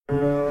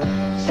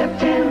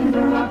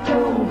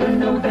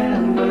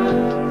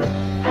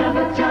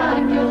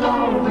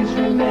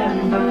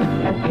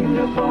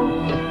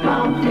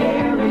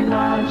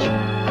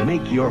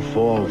Make your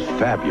fall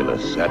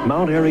fabulous at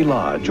Mount Airy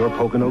Lodge or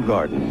Pocono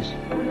Gardens.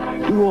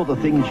 Do all the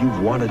things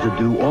you've wanted to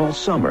do all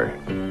summer.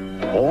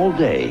 All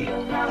day,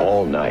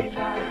 all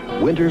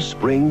night. Winter,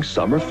 spring,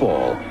 summer,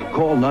 fall.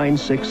 Call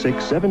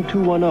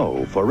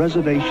 966-7210 for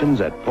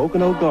reservations at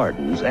Pocono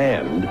Gardens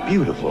and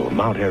beautiful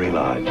Mount Airy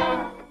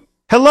Lodge.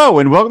 Hello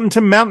and welcome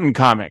to Mountain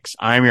Comics.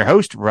 I'm your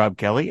host, Rob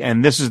Kelly,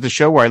 and this is the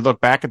show where I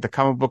look back at the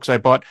comic books I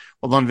bought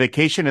while on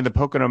vacation in the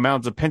Pocono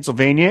Mountains of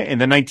Pennsylvania in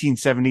the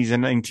 1970s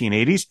and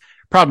 1980s.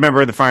 Proud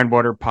member of the Fire and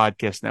Water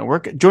Podcast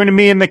Network. Joining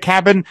me in the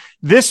cabin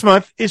this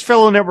month is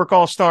fellow network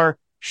all-star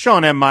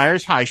Sean M.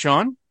 Myers. Hi,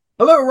 Sean.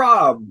 Hello,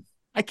 Rob.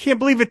 I can't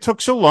believe it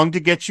took so long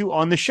to get you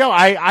on the show.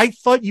 I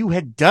thought you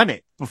had done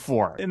it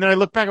before. And then I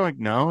look back, I'm like,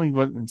 no, he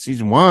wasn't in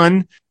season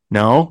 1.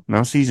 No,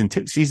 season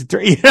 2, season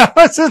 3.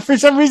 So for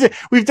some reason,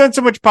 we've done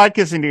so much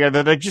podcasting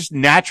together that I just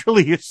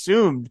naturally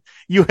assumed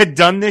you had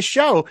done this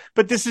show.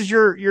 But this is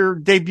your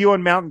debut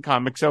on Mountain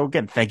Comics. So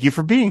again, thank you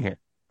for being here.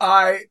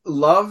 I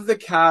love the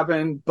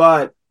cabin,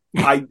 but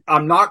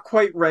I'm not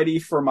quite ready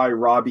for my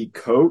Robbie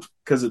coat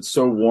because it's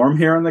so warm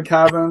here in the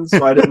cabin.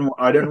 So I didn't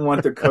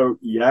want the coat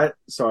yet.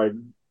 So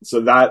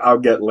that I'll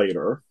get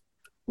later.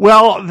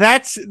 Well,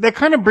 that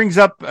kind of brings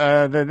up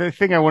the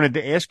thing I wanted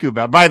to ask you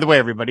about. By the way,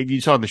 everybody, if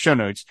you saw the show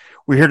notes,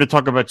 we're here to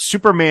talk about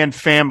Superman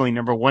Family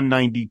number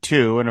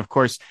 192. And of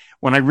course,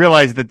 when I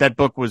realized that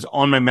book was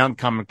on my Mountain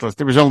Comics list,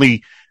 there was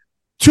only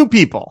 2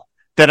 people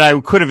that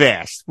I could have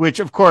asked, which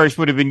of course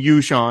would have been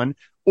you, Sean,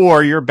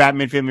 or your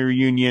Batman Family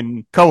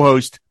Reunion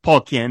co-host,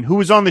 Paul Kinn, who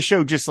was on the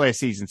show just last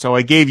season. So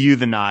I gave you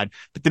the nod.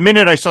 But the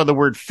minute I saw the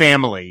word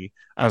family,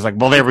 I was like,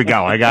 well, there we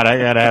go. I gotta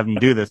have him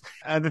do this.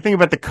 The thing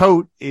about the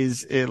coat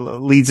is it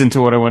leads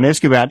into what I want to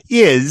ask you about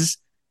is,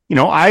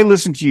 I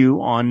listened to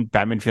you on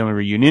Batman Family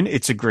Reunion.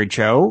 It's a great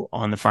show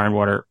on the Fire and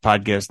Water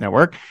Podcast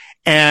Network.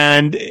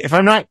 And if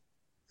I'm not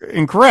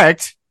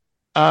incorrect,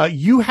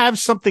 you have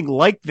something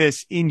like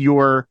this in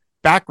your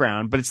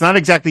background, but it's not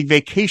exactly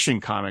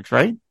vacation comics,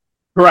 right?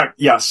 Correct.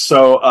 Yes.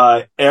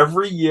 So,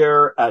 every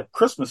year at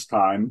Christmas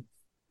time,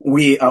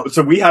 we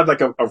had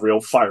like a real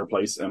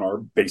fireplace in our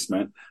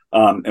basement.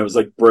 It was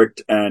like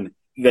bricked and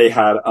they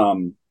had,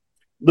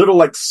 little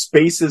like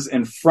spaces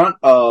in front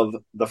of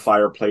the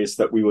fireplace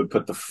that we would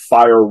put the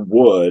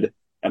firewood,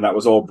 and that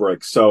was all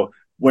brick. So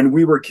when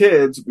we were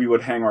kids, we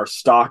would hang our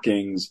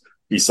stockings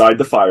beside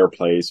the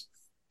fireplace.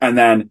 And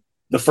then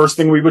the first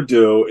thing we would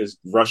do is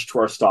rush to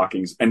our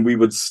stockings, and we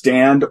would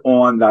stand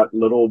on that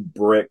little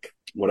brick,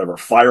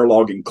 fire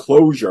log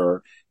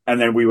enclosure.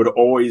 And then we would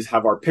always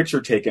have our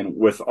picture taken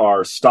with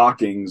our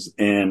stockings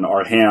in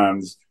our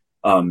hands,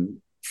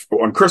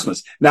 on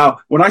Christmas. Now,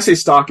 when I say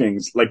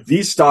stockings, like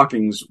these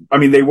stockings, I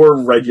mean, they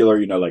were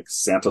regular, like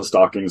Santa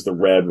stockings, the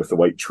red with the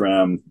white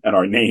trim and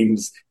our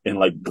names in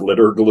like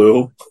glitter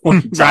glue.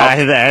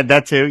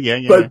 That too.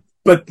 Yeah.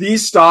 But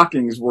these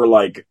stockings were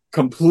like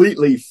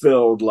completely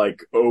filled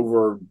like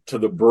over to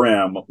the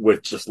brim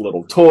with just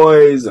little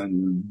toys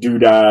and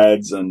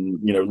doodads and,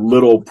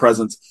 little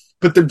presents.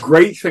 But the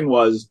great thing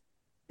was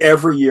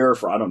every year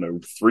for,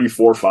 3,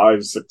 4,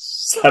 5, 6,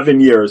 7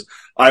 years,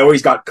 I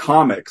always got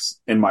comics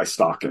in my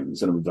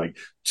stockings, and it was like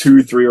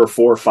 2, 3 or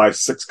 4, 5,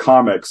 6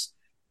 comics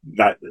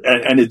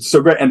and it's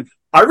so great. And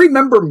I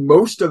remember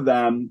most of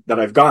them that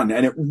I've gotten,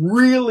 and it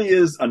really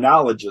is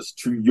analogous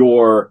to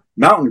your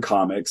Mountain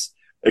Comics,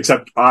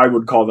 except I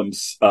would call them,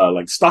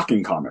 like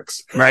stocking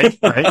comics. Right.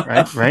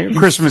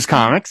 Christmas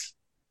comics.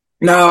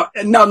 No,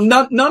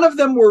 none of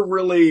them were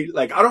really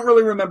like, I don't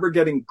really remember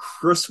getting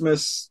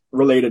Christmas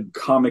related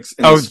comics.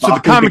 So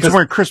the comics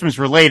weren't Christmas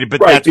related, but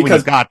right, that's when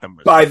you got them.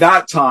 By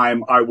that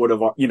time, I would have,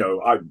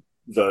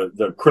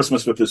 the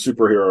Christmas with the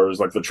superheroes,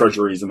 like the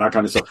treasuries and that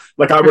kind of stuff.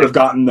 Like I would have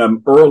gotten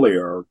them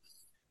earlier,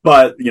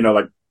 but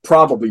like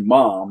probably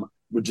mom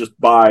would just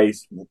buy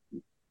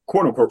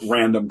quote unquote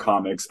random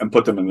comics and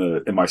put them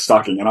in my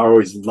stocking. And I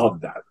always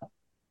loved that.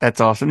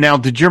 That's awesome. Now,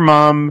 did your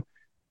mom,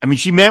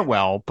 she meant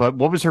well, but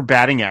what was her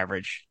batting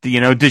average?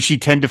 Did she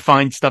tend to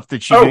find stuff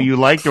that she knew you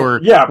liked,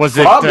 or was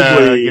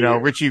probably, it,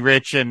 Richie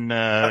Rich and,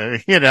 Well,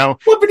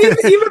 but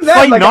even that,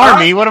 Fighting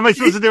Army, what am I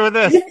supposed to do with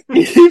this?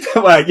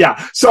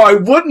 Yeah. So I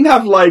wouldn't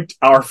have liked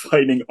Our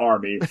Fighting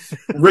Army.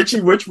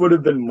 Richie Rich would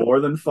have been more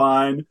than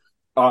fine.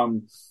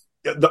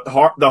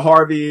 The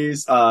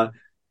Harveys,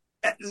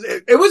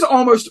 it was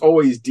almost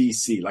always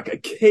DC. Like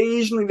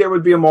occasionally there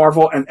would be a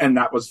Marvel, and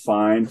that was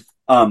fine.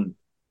 And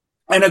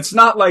it's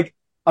not like,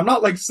 I'm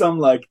not like some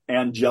like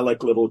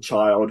angelic little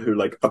child who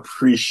like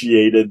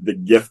appreciated the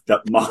gift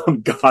that mom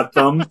got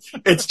them.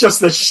 It's just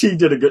that she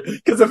did a good,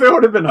 because if it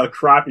would have been a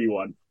crappy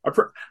one,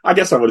 I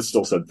guess I would have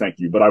still said thank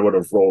you, but I would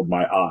have rolled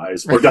my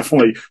eyes or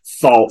definitely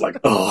thought like,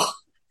 oh,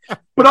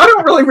 but I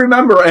don't really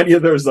remember any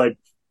of those like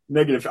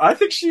negative. I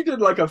think she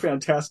did like a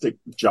fantastic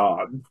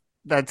job.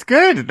 That's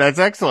good. That's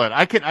excellent.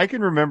 I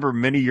can remember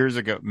many years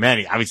ago,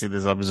 obviously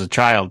this I was a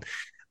child,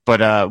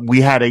 but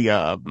we had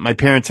my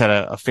parents had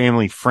a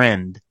family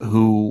friend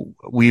who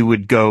we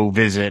would go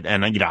visit,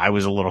 and I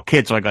was a little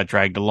kid, so I got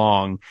dragged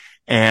along,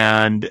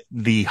 and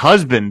the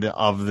husband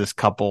of this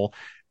couple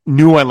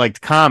knew I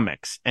liked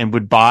comics and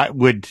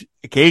would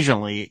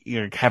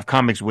occasionally, have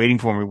comics waiting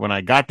for me when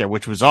I got there,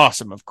 which was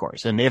awesome, of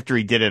course. And after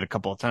he did it a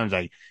couple of times,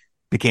 I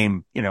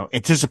became,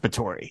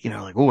 anticipatory,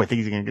 like, oh, I think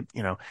he's going to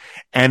get,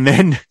 and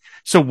then,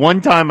 so one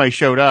time I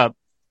showed up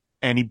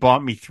and he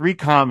bought me 3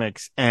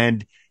 comics,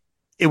 and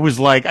it was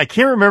like, I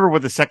can't remember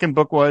what the second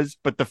book was,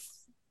 but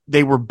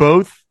they were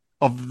both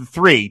of the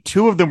 3.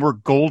 2 of them were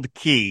Gold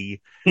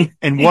Key,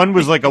 and one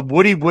was like a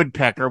Woody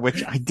Woodpecker,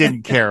 which I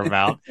didn't care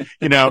about,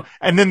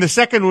 and then the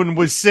second one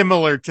was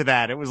similar to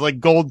that. It was like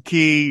Gold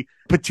Key,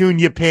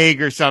 Petunia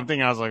Pig or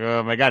something. I was like,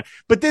 oh my God.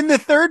 But then the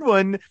third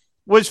one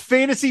was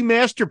Fantasy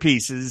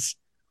Masterpieces,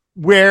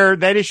 where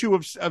that issue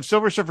of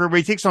Silver Surfer, where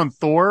he takes on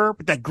Thor,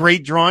 with that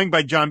great drawing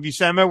by John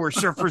Buscema, where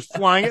Surfer's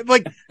flying.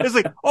 It's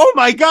like, oh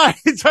my God.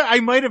 I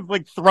might have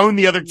thrown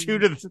the other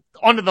 2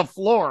 onto the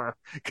floor,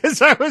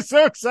 because I was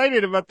so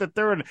excited about the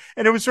third one.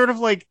 And it was sort of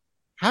like,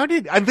 I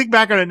think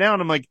back on it now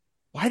and I'm like,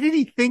 why did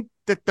he think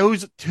that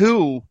those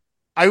 2,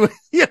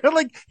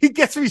 he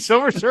gets me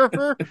Silver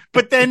Surfer,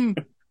 but then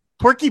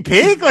Porky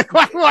Pig?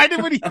 Why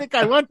would he think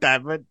I want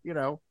that? But,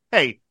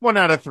 hey, 1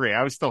 out of 3.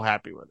 I was still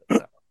happy with it.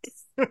 So.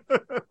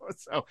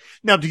 So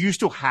now, do you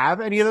still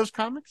have any of those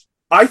comics?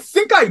 I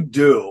think I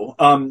do.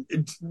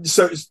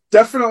 So it's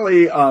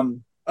definitely,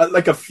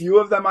 a few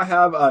of them I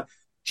have,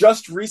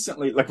 just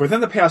recently, within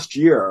the past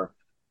year,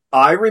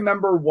 I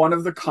remember one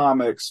of the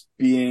comics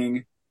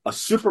being a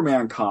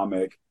Superman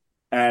comic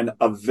and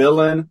a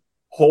villain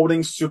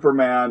holding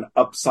Superman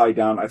upside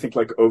down, I think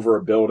over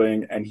a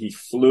building, and he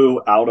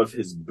flew out of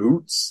his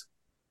boots.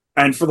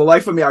 And for the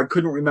life of me, I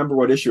couldn't remember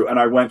what issue. And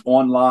I went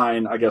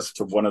online, I guess,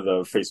 to one of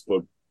the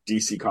Facebook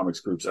DC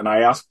Comics groups, and I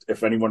asked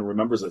if anyone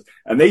remembers it,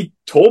 and they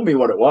told me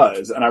what it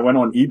was, and I went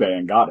on eBay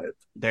and got it.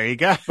 There you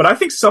go. But I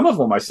think some of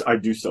them I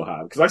do still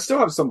have, because I still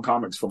have some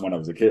comics from when I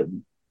was a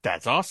kid.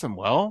 That's awesome.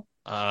 Well,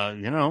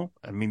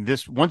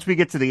 once we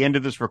get to the end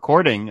of this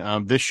recording,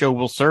 this show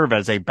will serve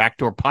as a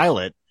backdoor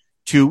pilot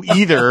to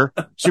either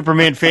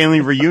Superman Family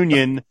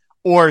Reunion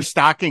or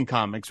Stocking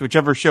Comics,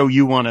 whichever show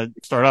you want to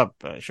start up,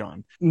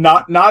 Sean.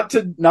 Not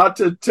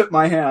to tip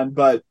my hand,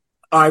 but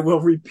I will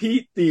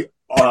repeat the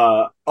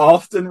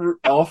often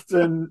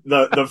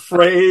the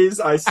phrase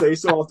I say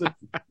so often.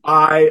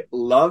 I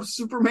love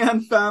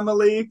Superman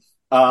Family.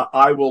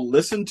 I will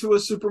listen to a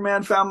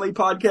Superman Family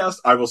podcast.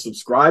 I will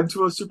subscribe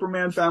to a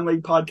Superman Family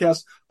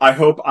podcast. I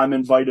hope I'm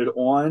invited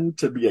on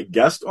to be a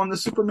guest on the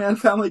Superman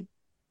Family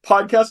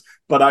podcast,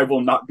 but I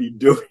will not be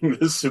doing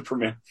the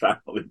Superman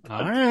Family podcast.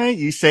 All right.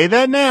 You say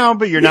that now,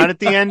 but you're not at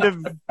the end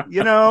of,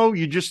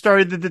 you just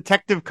started the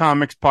Detective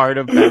Comics part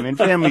of Batman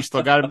Family.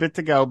 Still got a bit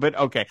to go, but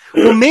okay.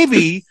 Well,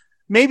 maybe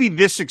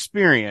this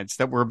experience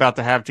that we're about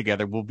to have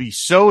together will be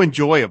so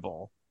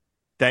enjoyable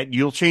that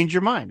you'll change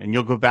your mind, and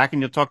you'll go back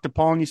and you'll talk to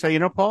Paul and you say,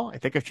 Paul, I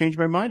think I've changed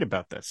my mind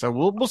about this. So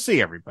we'll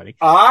see, everybody.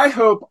 I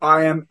hope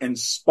I am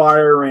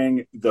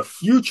inspiring the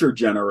future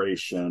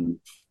generation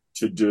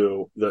to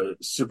do the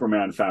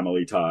Superman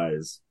Family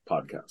Ties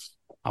podcast.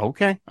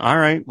 Okay. All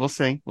right. We'll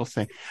see.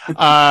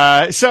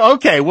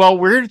 Okay. Well,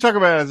 we're here to talk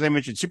about, as I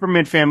mentioned,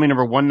 Superman Family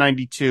number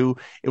 192.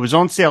 It was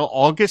on sale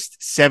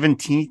August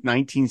 17th,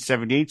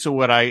 1978.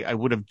 So I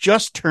would have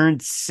just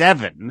turned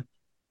 7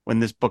 when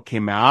this book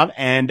came out.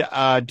 And,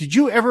 did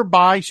you ever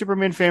buy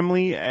Superman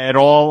Family at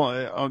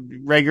all,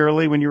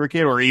 regularly when you were a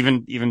kid, or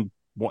even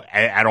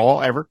at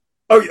all ever?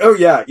 Oh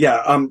yeah.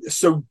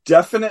 So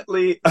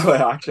definitely, I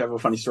actually have a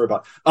funny story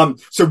about,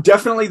 so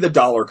definitely the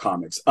dollar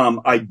comics.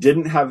 I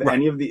didn't have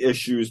any of the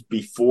issues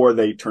before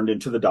they turned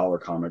into the dollar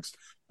comics.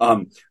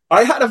 I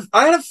had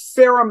a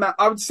fair amount,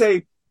 I would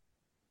say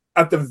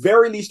at the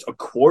very least a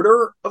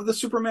quarter of the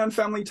Superman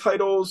Family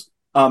titles,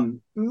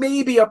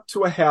 maybe up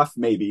to a half,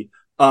 maybe.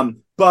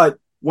 But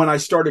when I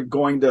started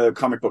going to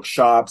comic book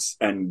shops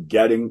and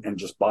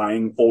just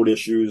buying old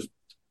issues,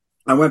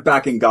 I went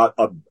back and got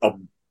a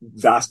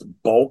vast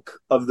bulk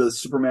of the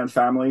Superman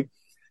Family,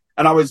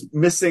 and I was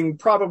missing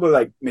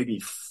probably maybe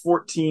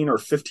 14 or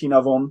 15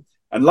 of them.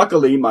 And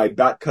luckily my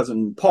Bat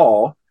cousin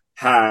Paul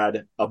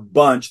had a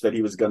bunch that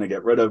he was going to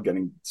get rid of,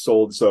 getting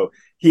sold. So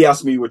he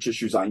asked me which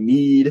issues I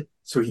need.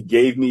 So he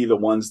gave me the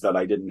ones that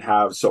I didn't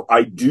have. So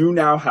I do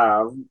now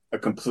have a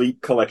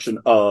complete collection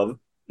of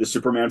the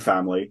Superman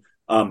Family.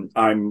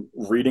 I'm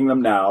reading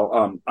them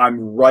now. I'm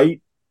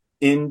right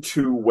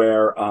into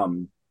where,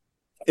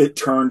 it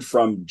turned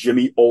from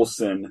Jimmy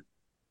Olsen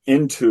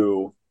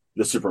into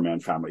the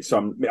Superman Family.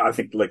 So I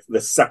think the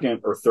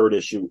second or third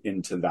issue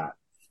into that.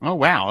 Oh,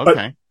 wow.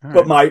 Okay.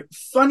 But my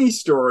funny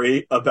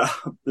story about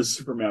the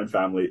Superman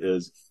Family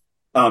is,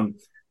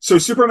 so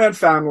Superman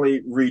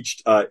Family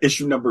reached,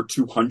 issue number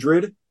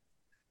 200,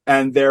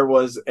 and there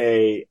was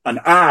an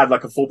ad,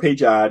 a full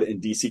page ad in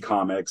DC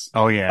Comics.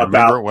 Oh yeah.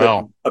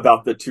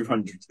 About the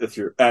 200th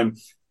issue. And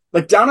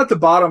down at the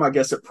bottom, I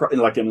guess in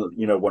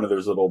one of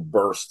those little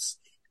bursts,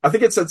 I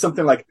think it said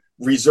something like,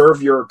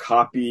 reserve your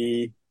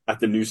copy at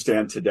the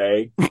newsstand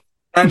today.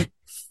 And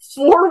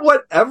for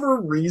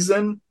whatever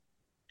reason,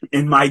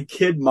 in my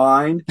kid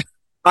mind,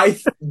 I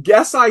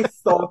guess I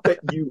thought that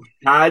you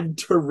had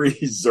to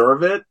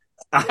reserve it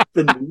at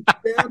the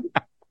newsstand.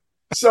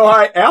 So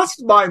I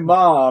asked my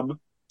mom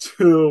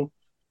to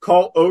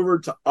call over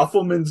to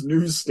Uffelman's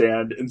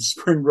newsstand in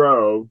Spring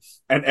Grove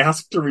and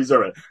ask to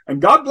reserve it.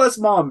 And God bless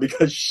mom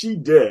because she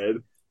did.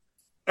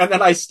 And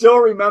then I still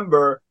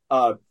remember,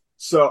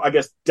 so I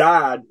guess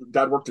dad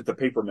worked at the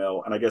paper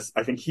mill, and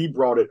I think he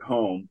brought it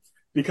home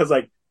because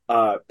like,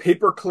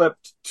 paper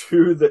clipped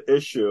to the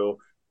issue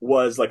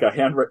was like a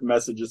handwritten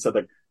message that said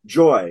like,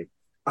 Joy,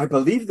 I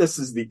believe this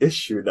is the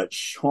issue that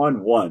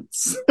Sean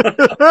wants.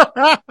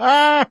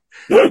 I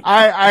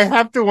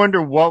have to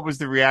wonder what was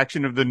the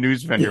reaction of the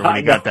news vendor when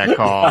he got that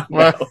call.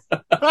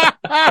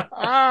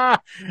 I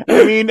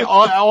mean,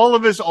 all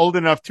of us old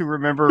enough to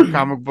remember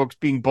comic books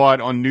being bought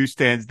on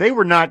newsstands. They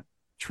were not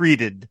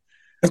treated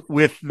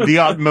with the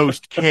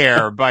utmost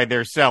care by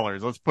their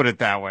sellers. Let's put it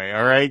that way.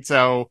 All right.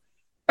 So,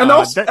 and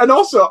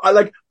also,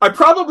 I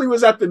probably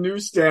was at the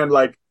newsstand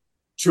like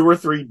 2 or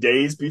 3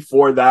 days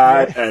before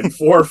that and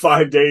 4 or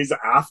 5 days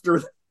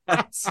after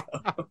that. So.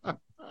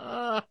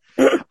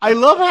 I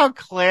love how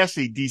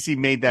classy DC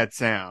made that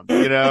sound,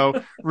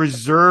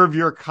 reserve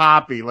your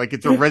copy. Like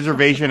it's a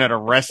reservation at a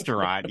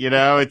restaurant,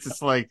 it's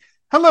just like,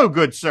 hello,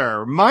 good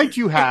sir. Might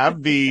you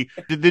have the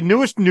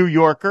newest New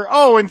Yorker?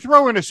 Oh, and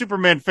throw in a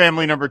Superman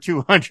Family number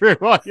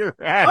 200 while you're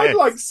at it. I'd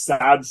like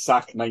Sad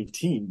Sack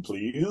 19,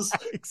 please.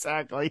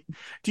 Exactly.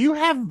 Do you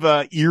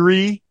have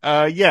Eerie?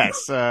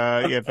 Yes.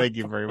 Yeah, thank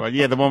you very much.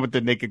 Yeah, the one with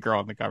the naked girl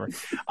on the cover.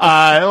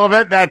 Well,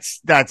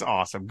 that's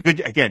awesome.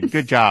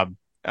 Good job,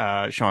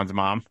 Sean's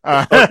mom.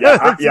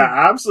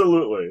 Yeah,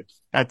 absolutely.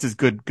 That's his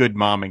good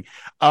momming.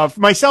 For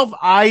myself,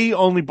 I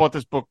only bought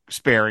this book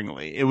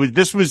sparingly.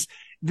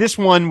 This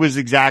one was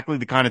exactly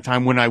the kind of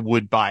time when I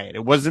would buy it.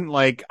 It wasn't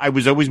like I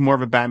was always more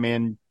of a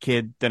Batman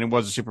kid than it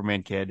was a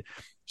Superman kid.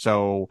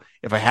 So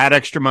if I had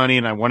extra money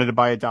and I wanted to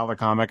buy a dollar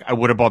comic, I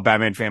would have bought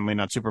Batman Family,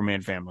 not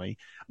Superman Family.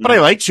 But I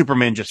liked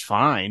Superman just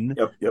fine.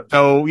 Yep.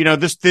 So,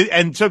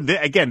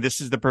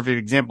 this is the perfect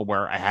example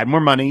where I had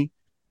more money.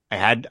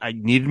 I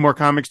needed more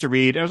comics to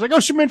read. And I was like, oh,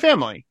 Superman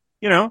Family,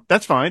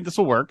 that's fine. This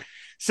will work.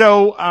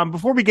 So,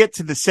 before we get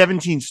to the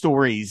 17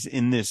 stories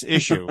in this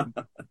issue,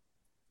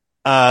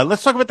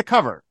 let's talk about the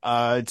cover.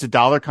 It's a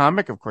dollar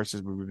comic, of course,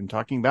 as we've been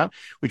talking about,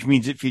 which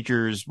means it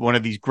features one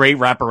of these great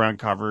wraparound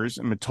covers.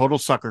 I'm a total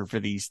sucker for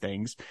these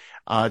things.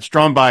 It's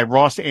drawn by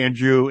Ross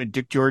Andru and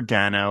Dick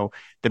Giordano.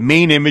 The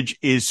main image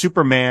is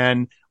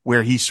Superman,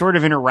 where he's sort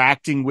of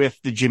interacting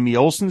with the Jimmy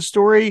Olsen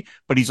story,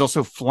 but he's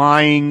also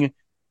flying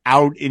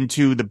out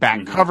into the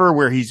back cover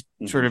where he's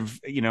sort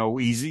of,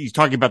 he's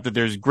talking about that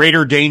there's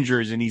greater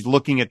dangers and he's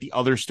looking at the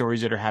other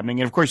stories that are happening.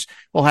 And of course,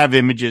 we'll have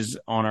images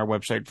on our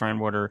website,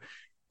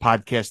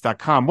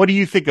 FireandWaterPodcast.com. What do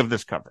you think of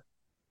this cover?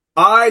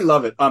 I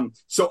love it.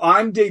 So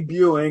I'm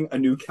debuting a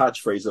new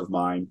catchphrase of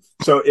mine.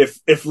 So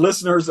if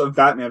listeners of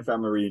Batman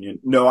Family Reunion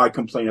know I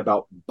complain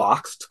about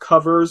boxed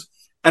covers,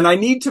 and I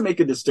need to make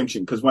a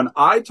distinction because when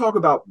I talk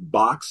about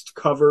boxed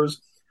covers,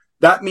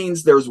 that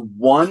means there's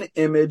one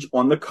image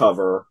on the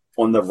cover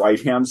on the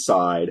right-hand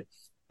side.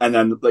 And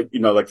then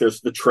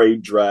there's the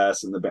trade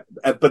dress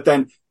but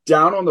then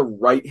down on the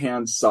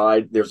right-hand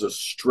side, there's a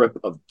strip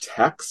of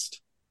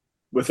text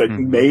with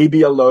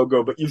maybe a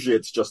logo, but usually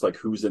it's just like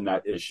who's in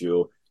that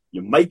issue.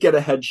 You might get a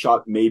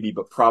headshot, maybe,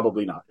 but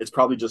probably not. It's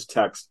probably just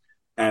text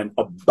and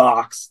a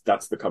box.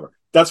 That's the cover.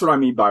 That's what I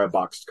mean by a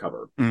boxed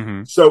cover.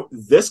 Mm-hmm. So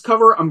this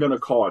cover, I'm going to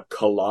call a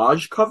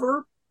collage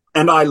cover.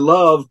 And I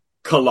love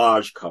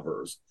collage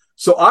covers.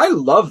 So I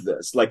love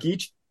this. Like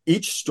each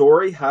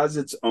story has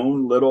its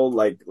own little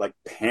like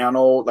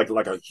panel, like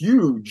a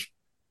huge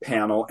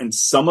panel. And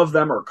some of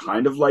them are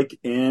kind of like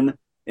in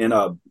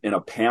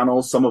a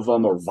panel. Some of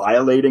them are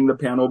violating the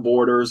panel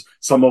borders.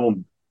 Some of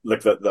them,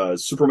 like the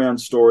Superman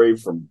story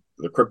from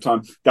the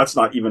Krypton, that's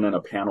not even in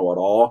a panel at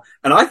all.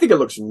 And I think it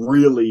looks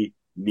really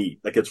neat.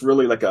 Like it's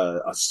really like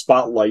a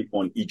spotlight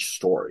on each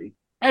story.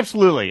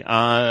 Absolutely.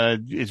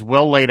 It's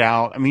well laid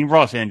out. I mean,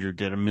 Ross Andru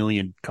did a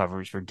million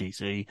covers for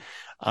DC.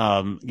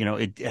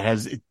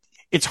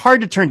 It's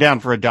hard to turn down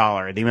for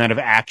 $1, the amount of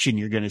action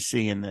you're going to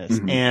see in this.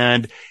 Mm-hmm.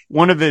 And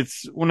one of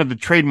the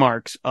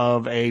trademarks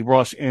of a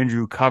Ross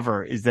Andru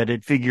cover is that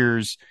it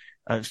features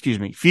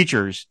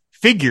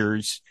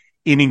figures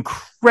in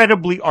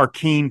incredibly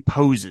arcane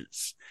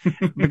poses.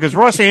 Because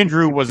Ross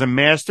Andru was a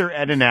master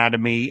at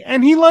anatomy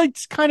and he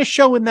likes kind of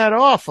showing that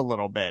off a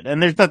little bit.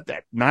 And there's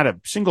not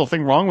a single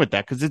thing wrong with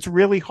that because it's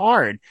really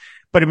hard.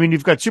 But I mean,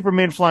 you've got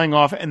Superman flying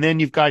off and then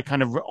you've got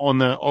kind of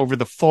over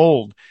the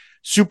fold,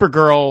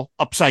 Supergirl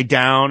upside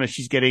down as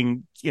she's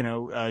getting,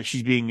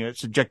 she's being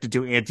subjected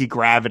to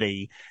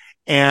anti-gravity.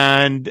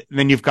 And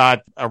then you've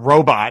got a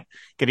robot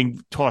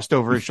getting tossed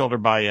over his shoulder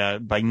by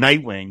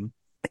Nightwing.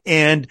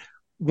 And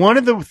one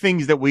of the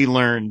things that we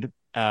learned,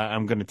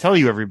 I'm going to tell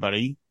you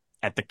everybody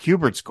at the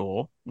Kubert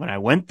School when I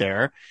went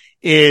there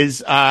is,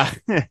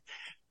 the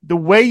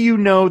way you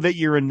know that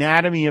your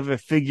anatomy of a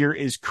figure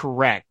is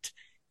correct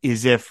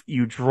is if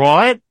you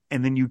draw it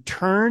and then you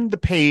turn the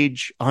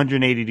page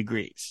 180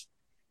 degrees.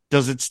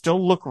 Does it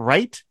still look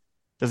right?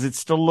 Does it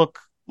still look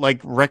like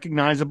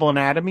recognizable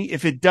anatomy?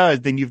 If it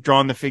does, then you've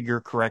drawn the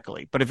figure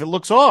correctly. But if it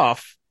looks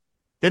off,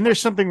 then there's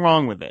something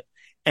wrong with it.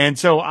 And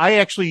so I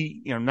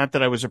actually, not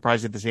that I was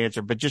surprised at this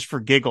answer, but just for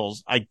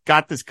giggles, I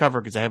got this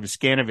cover because I have a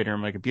scan of it here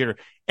on my computer,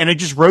 and I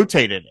just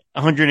rotated it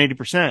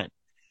 180%.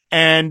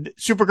 And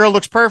Supergirl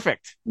looks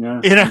perfect. Yeah.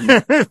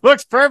 It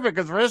looks perfect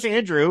because Ross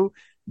Andrew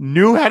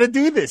knew how to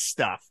do this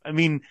stuff. I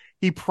mean,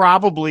 he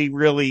probably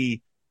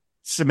really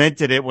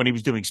cemented it when he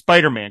was doing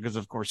Spider-Man, because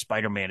of course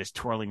Spider-Man is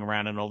twirling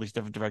around in all these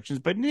different directions,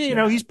 but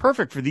he's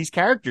perfect for these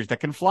characters that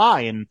can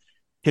fly and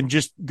can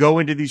just go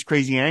into these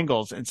crazy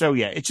angles. And so,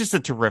 yeah, it's just a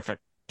terrific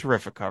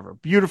cover,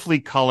 beautifully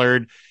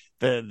colored.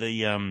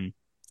 The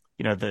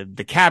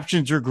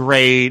captions are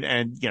great,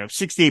 and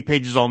 68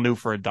 pages all new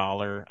for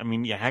 $1. I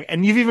mean, yeah,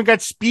 and you've even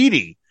got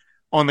Speedy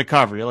on the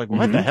cover. You're like,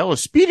 what the hell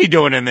is Speedy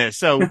doing in this?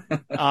 So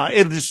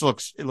it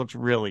looks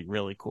really,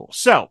 really cool.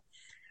 So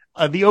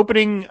the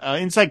opening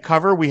inside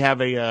cover, we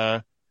have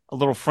a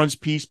little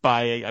frontispiece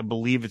by, I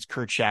believe it's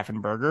Kurt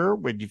Schaffenberger,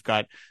 where you've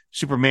got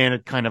Superman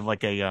at kind of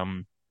like a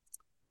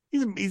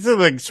he's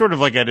like sort of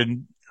like at a, I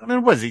don't know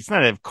what is he? He's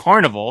not at a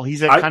carnival.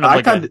 He's at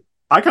I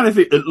kind of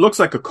think it looks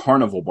like a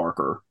carnival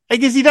barker. I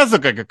guess he does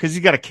look like it because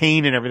he's got a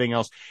cane and everything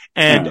else.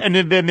 And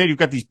then you've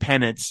got these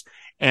pennants,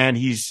 and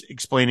he's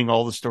explaining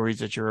all the stories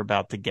that you're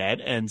about to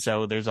get. And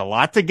so there's a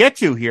lot to get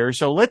to here.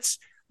 So let's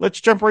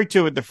jump right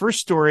to it. The first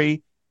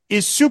story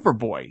is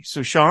Superboy.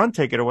 So Sean,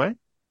 take it away.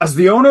 As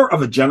the owner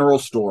of a general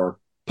store,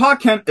 Pa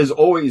Kent is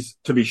always,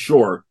 to be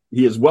sure,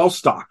 he is well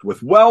stocked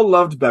with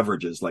well-loved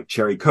beverages like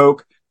Cherry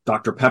Coke,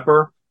 Dr.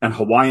 Pepper, and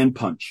Hawaiian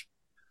Punch.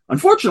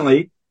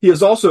 Unfortunately, he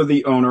is also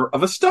the owner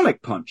of a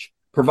stomach punch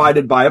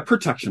provided by a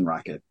protection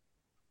racket.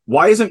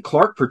 Why isn't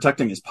Clark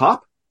protecting his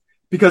pop?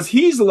 Because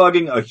he's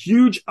lugging a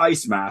huge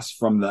ice mass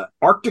from the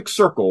Arctic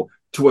Circle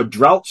to a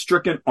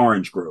drought-stricken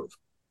orange grove,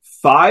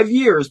 5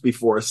 years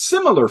before a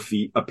similar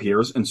feat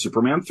appears in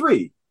Superman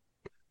 3.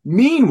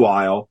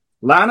 Meanwhile,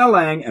 Lana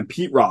Lang and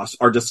Pete Ross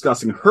are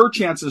discussing her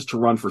chances to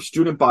run for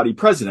student body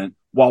president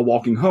while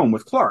walking home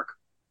with Clark.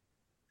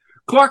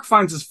 Clark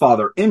finds his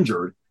father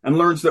injured and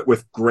learns that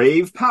with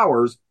grave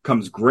powers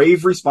comes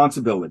grave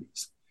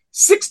responsibilities.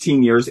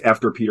 16 years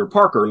after Peter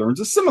Parker learns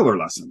a similar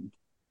lesson.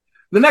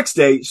 The next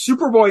day,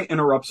 Superboy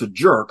interrupts a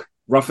jerk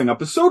roughing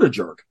up a soda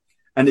jerk,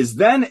 and is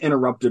then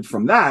interrupted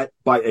from that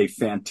by a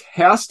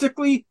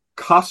fantastically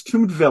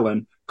costumed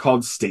villain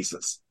called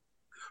Stasis.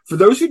 For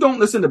those who don't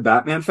listen to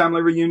Batman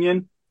Family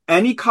Reunion,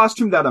 any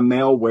costume that a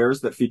male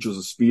wears that features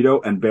a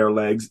Speedo and bare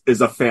legs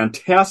is a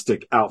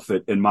fantastic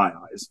outfit in my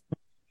eyes.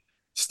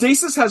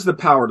 Stasis has the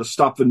power to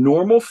stop the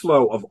normal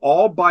flow of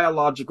all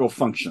biological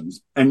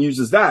functions and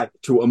uses that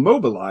to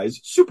immobilize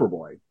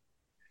Superboy.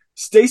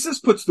 Stasis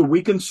puts the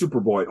weakened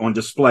Superboy on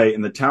display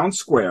in the town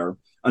square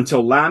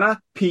until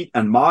Lana, Pete,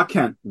 and Ma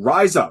Kent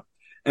rise up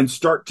and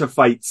start to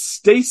fight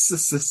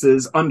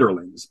Stasis's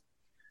underlings.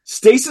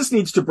 Stasis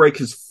needs to break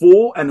his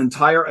full and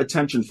entire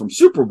attention from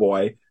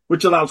Superboy,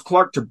 which allows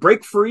Clark to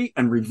break free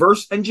and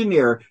reverse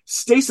engineer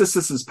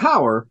Stasis's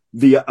power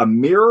via a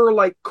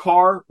mirror-like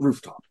car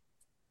rooftop.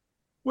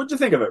 What'd you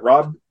think of it,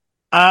 Rob?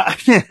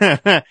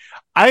 I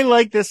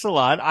like this a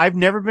lot. I've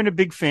never been a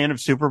big fan of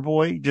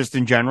Superboy, just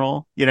in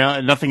general.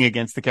 Nothing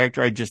against the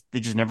character. They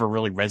just never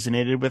really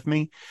resonated with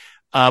me.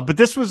 But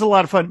this was a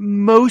lot of fun.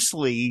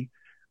 Mostly,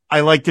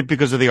 I liked it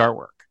because of the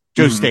artwork.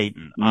 Joe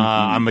Staton.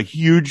 I'm a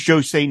huge Joe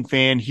Staton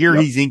fan. Here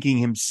he's inking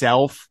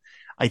himself.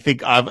 I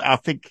think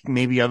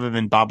maybe other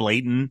than Bob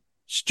Layton,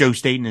 Joe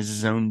Staton is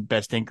his own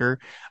best inker.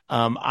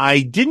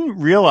 I didn't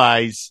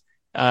realize.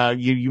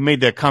 You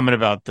made that comment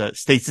about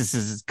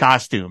Stasis's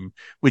costume,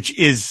 which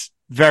is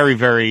very,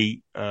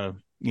 very,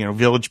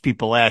 Village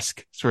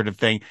People-esque sort of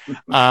thing.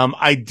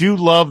 I do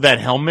love that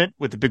helmet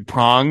with the big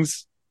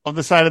prongs on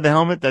the side of the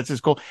helmet. That's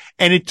just cool.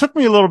 And it took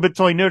me a little bit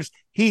till I noticed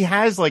he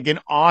has like an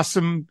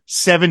awesome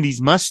 70s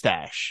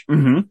mustache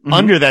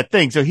under that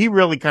thing. So he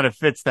really kind of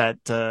fits that,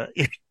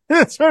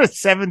 sort of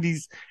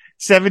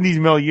 70s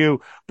milieu.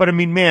 But I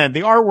mean, man,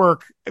 the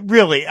artwork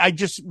really, I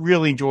just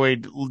really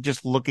enjoyed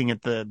just looking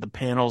at the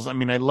panels. I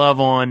mean, I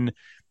love on,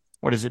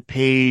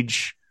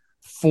 page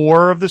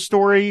 4 of the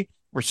story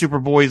where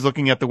Superboy is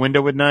looking out the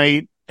window at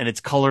night and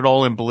it's colored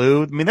all in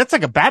blue. I mean, that's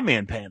like a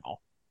Batman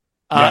panel.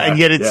 And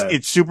yet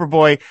it's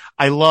Superboy.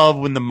 I love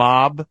when the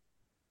mob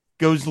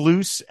goes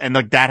loose and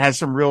like that has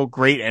some real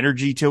great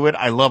energy to it.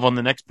 I love on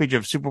the next page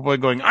of Superboy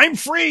going, I'm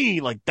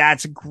free. Like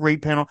that's a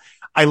great panel.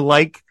 I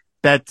like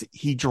that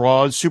he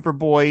draws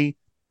Superboy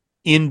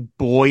in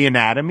boy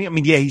anatomy. I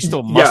mean, yeah, he's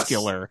still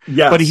muscular,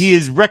 but he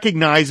is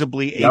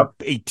recognizably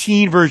a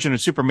teen version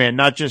of Superman,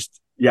 not just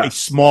a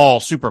small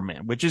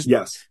Superman, which is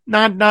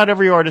not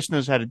every artist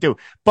knows how to do.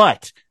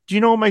 But do you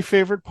know what my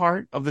favorite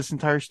part of this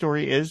entire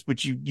story is,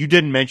 which you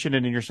didn't mention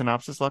it in your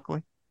synopsis,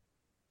 luckily?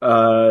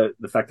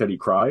 The fact that he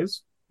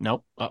cries?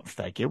 Nope. Oh,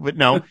 thank you. But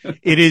no,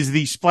 it is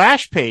the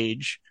splash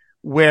page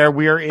where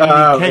we are in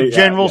the Kent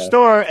General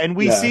store and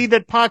we see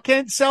that Pa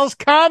Kent sells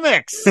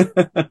comics.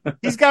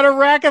 He's got a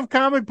rack of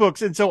comic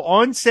books. And so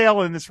on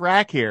sale in this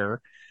rack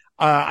here,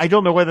 I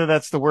don't know whether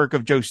that's the work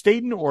of Joe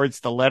Staton or it's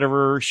the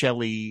letterer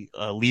Shelley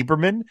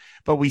Lieberman,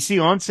 but we see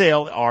on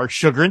sale are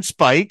Sugar and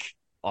Spike.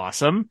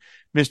 Awesome.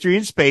 Mystery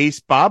in Space,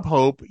 Bob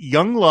Hope,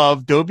 Young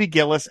Love, Dobie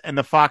Gillis, and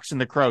The Fox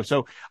and the Crow.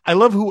 So I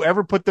love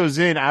whoever put those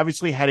in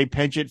obviously had a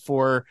penchant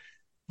for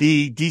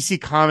the DC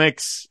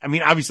Comics. I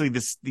mean, obviously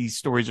these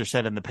stories are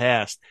set in the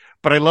past,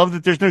 but I love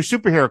that there's no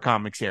superhero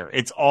comics here.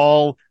 It's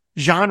all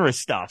genre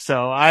stuff.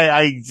 So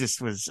I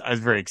was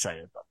very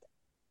excited about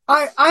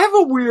that. I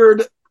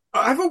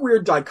have a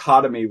weird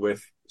dichotomy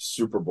with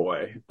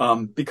Superboy.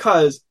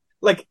 Because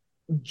like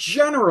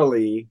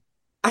generally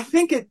I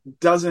think it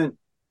doesn't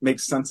make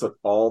sense at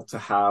all to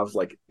have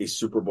like a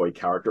Superboy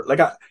character.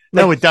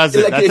 No, it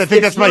doesn't. Like, I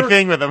think that's my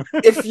thing with him.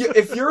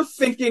 if you're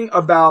thinking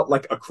about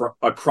like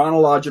a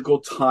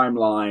chronological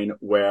timeline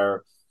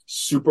where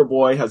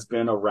Superboy has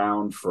been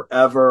around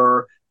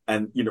forever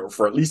and, you know,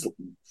 for at least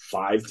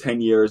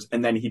 5-10 years,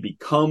 and then he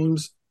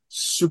becomes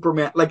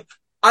Superman. Like,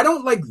 I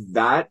don't like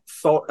that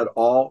thought at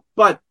all,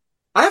 but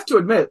I have to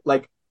admit,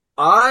 like,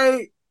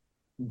 I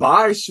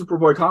buy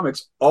Superboy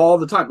comics all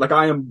the time. Like,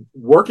 I am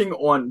working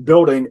on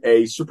building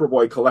a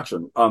Superboy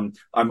collection. I'm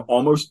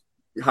almost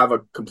have a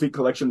complete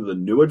collection of the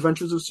New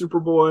Adventures of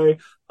Superboy.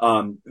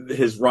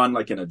 His run,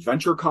 like, in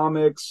Adventure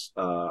Comics.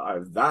 I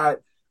have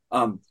that.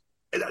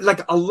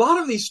 Like, a lot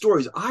of these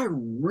stories I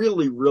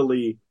really,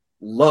 really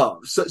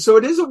love. So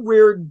it is a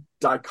weird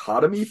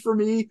dichotomy for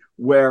me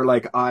where,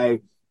 like, I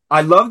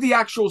love the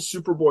actual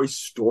Superboy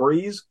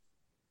stories,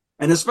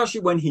 and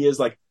especially when he is,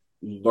 like,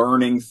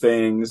 learning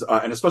things,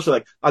 and especially,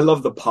 like, I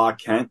love the Pa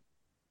Kent.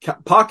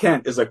 Pa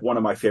Kent is, like, one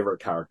of my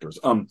favorite characters.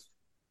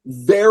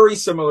 Very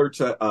similar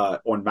to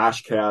on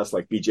MASHcast,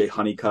 like BJ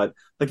Honeycutt.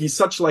 Like, he's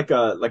such like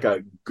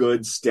a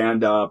good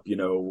stand-up, you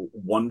know,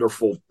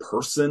 wonderful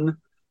person.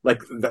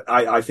 Like,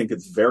 I think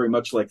it's very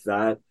much like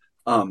that.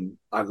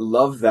 I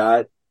love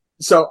that.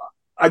 So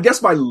I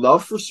guess my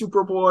love for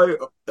Superboy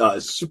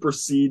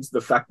supersedes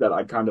the fact that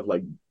I kind of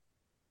like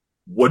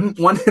wouldn't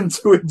want him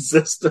to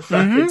exist, if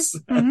that makes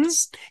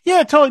sense. Mm-hmm.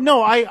 Yeah, totally.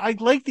 No, I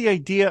like the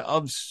idea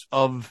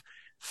of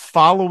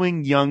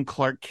following young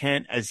Clark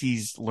Kent as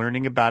he's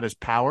learning about his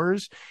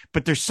powers,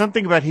 but there's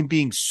something about him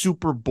being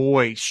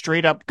Superboy,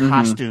 straight up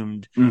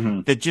costumed,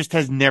 that just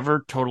has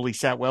never totally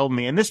sat well with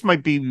me. And this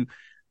might be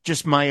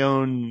just my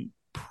own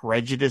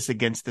prejudice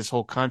against this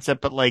whole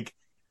concept, but like,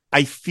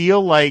 I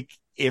feel like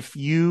if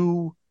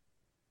you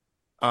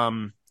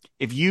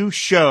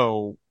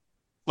show,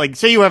 like,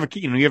 say you have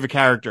a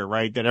character,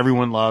 right, that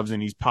everyone loves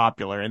and he's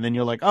popular, and then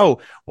you're like, oh,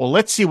 well,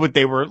 let's see what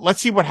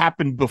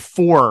happened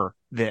before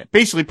that.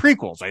 Basically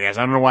prequels, I guess.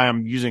 I don't know why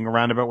I'm using a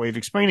roundabout way of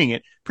explaining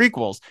it.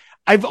 Prequels.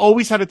 I've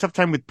always had a tough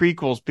time with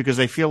prequels because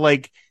I feel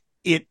like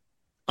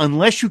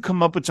unless you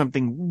come up with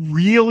something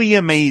really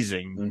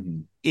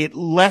amazing, it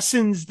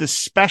lessens the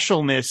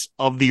specialness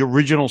of the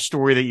original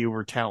story that you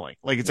were telling.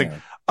 Like, it's like,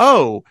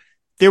 oh,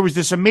 there was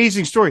this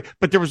amazing story,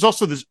 but there was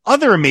also this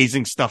other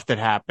amazing stuff that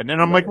happened. And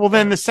I'm like, well,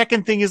 then the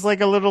second thing is like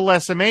a little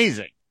less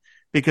amazing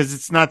because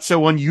it's not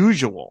so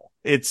unusual.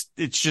 It's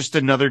just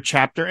another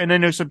chapter. And I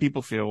know some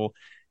people feel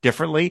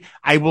differently.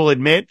 I will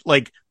admit,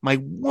 like, my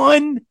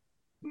one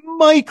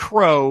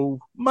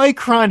micron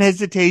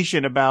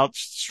hesitation about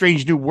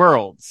Strange New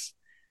Worlds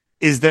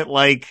is that,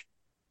 like,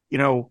 you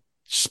know,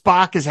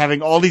 Spock is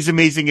having all these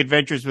amazing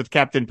adventures with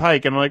Captain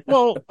Pike. And I'm like,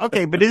 well,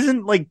 okay, but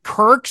isn't like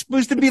Kirk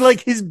supposed to be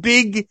like his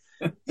big,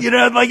 you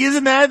know, like,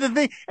 isn't that the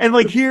thing? And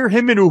like, here,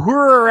 him and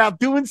Uhura are out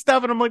doing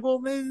stuff. And I'm like, well,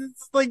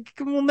 it's like,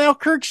 well, now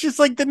Kirk's just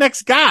like the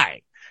next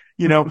guy,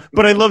 you know,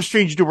 but I love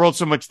Strange New World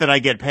so much that I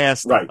get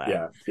past right.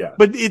 That. Yeah.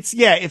 But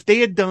if they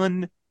had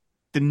done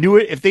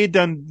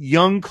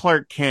young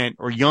Clark Kent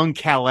or young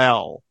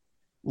Kal-El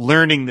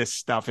learning this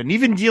stuff and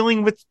even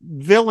dealing with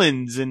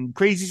villains and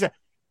crazy stuff,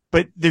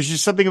 but there's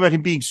just something about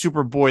him being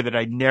Superboy that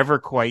I never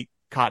quite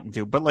caught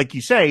into. But like you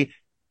say,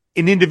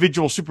 an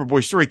individual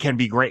Superboy story can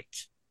be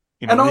great.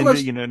 You know,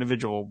 an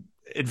individual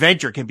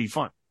adventure can be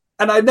fun.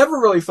 And I never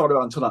really thought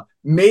about it until now.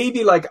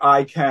 Maybe like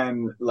I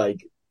can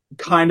like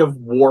kind of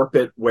warp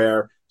it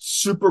where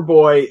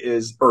Superboy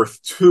is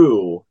Earth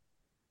 2,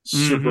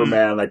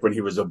 Superman, like when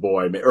he was a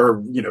boy,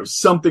 or, you know,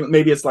 something.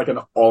 Maybe it's like an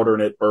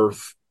alternate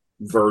Earth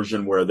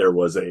version where there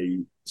was a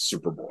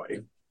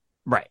Superboy.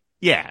 Right.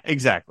 Yeah,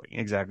 exactly.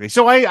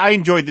 So I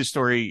enjoyed this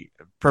story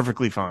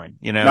perfectly fine,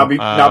 you know.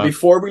 Now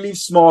before we leave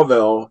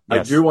Smallville,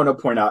 yes. I do want to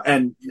point out,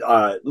 and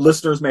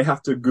listeners may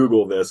have to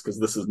Google this because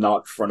this is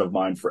not front of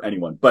mind for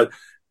anyone, but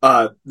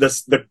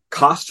the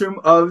costume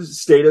of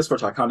Status,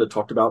 which I kind of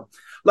talked about,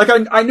 like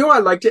I knew I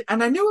liked it,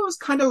 and I knew it was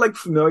kind of like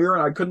familiar,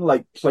 and I couldn't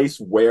like place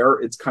where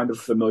it's kind of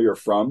familiar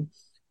from,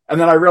 and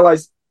then I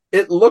realized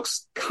it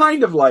looks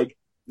kind of like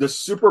the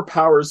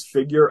superpowers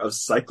figure of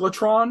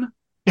Cyclotron.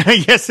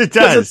 Yes, it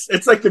does.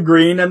 It's like the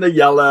green and the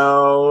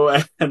yellow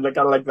and the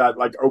kind of like that,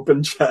 like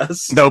open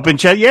chest. The open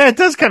chest. Yeah, it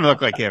does kind of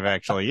look like him,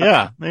 actually.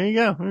 Yeah, there you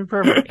go.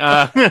 Perfect.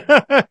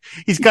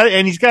 He's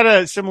got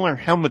a similar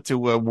helmet to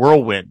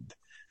Whirlwind,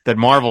 that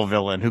Marvel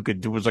villain who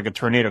was like a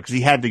tornado because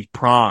he had these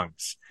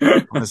prongs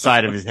on the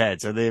side of his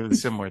head. So they have a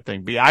similar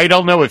thing. But I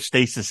don't know if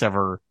Stasis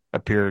ever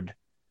appeared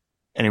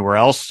anywhere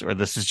else or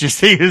this is just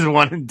his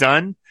one and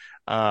done.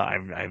 I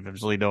have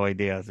absolutely no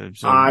idea.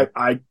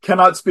 I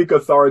cannot speak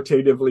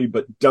authoritatively,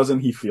 but doesn't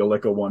he feel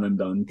like a one and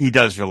done? He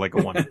does feel like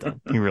a one and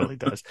done. He really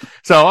does.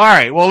 So, all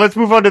right. Well, let's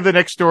move on to the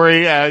next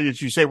story.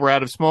 As you say, we're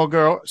out of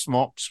Smallville,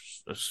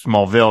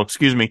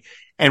 excuse me.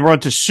 And we're on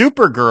to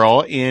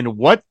Supergirl in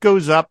What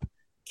Goes Up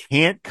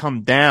Can't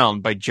Come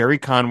Down by Jerry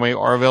Conway,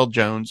 Arvell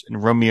Jones,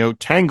 and Romeo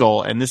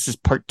Tangle. And this is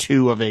part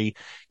 2 of a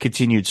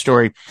continued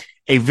story.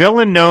 A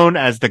villain known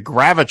as the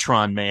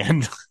Gravitron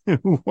Man,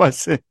 who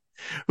was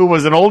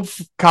an old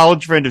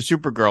college friend of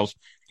Supergirl's,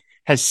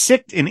 has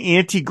sicked an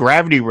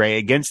anti-gravity ray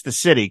against the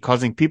city,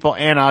 causing people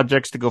and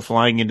objects to go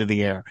flying into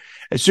the air.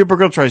 As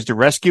Supergirl tries to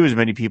rescue as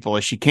many people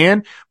as she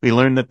can, we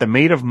learn that the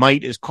Maid of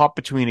Might is caught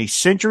between a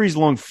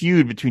centuries-long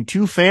feud between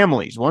two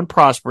families, one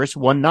prosperous,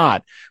 one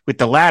not, with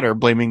the latter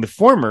blaming the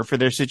former for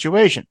their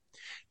situation.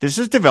 This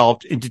has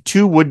developed into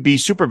two would-be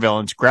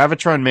supervillains,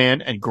 Gravitron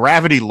Man and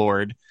Gravity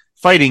Lord,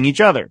 fighting each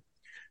other.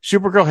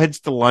 Supergirl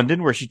heads to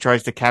London, where she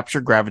tries to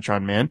capture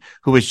Gravitron Man,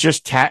 who has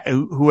just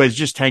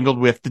tangled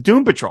with the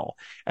Doom Patrol.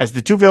 As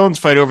the two villains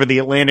fight over the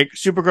Atlantic,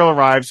 Supergirl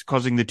arrives,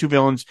 causing the two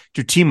villains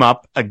to team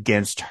up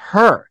against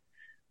her.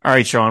 All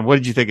right, Sean, what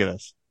did you think of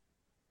this?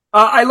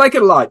 I like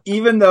it a lot,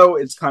 even though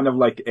it's kind of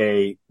like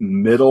a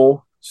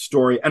middle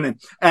story. And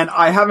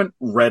I haven't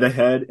read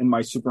ahead in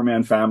my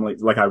Superman family.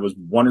 Like, I was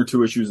 1 or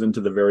 2 issues into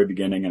the very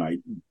beginning, and I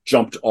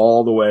jumped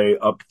all the way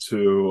up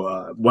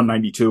to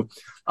 192.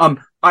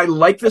 I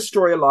like this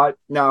story a lot.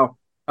 Now,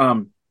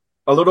 a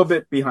little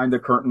bit behind the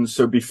curtain.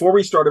 So before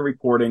we started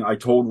recording, I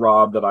told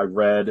Rob that I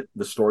read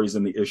the stories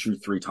in the issue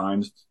 3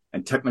 times,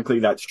 and technically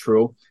that's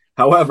true.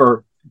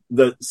 However,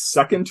 the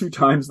second 2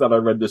 times that I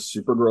read this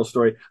Supergirl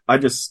story, I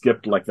just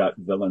skipped like that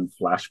villain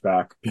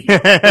flashback.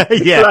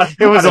 Yeah,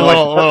 it was a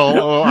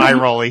little eye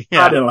rolly.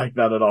 Yeah. I didn't like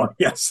that at all.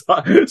 Yes,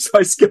 so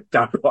I skipped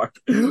that part,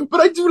 but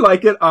I do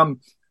like it.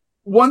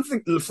 One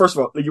thing, first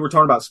of all, you were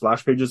talking about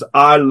splash pages.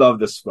 I love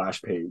this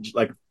splash page.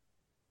 Like,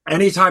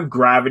 anytime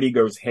gravity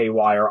goes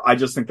haywire, I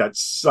just think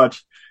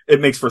it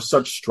makes for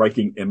such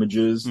striking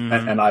images,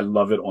 and I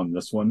love it on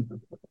this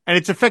one. And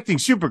it's affecting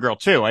Supergirl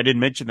too. I didn't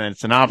mention that in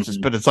synopsis,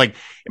 but it's like,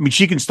 I mean,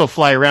 she can still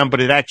fly around,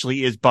 but it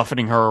actually is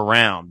buffeting her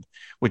around,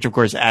 which of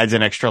course adds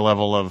an extra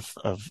level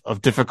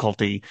of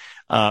difficulty,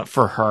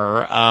 for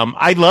her.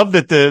 I love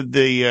that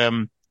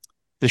the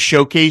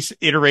showcase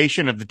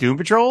iteration of the Doom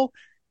Patrol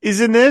is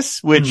in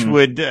this, which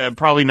would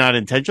probably not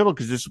intentional,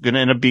 because this is going to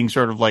end up being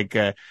sort of like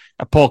a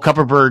Paul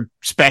Kupperberg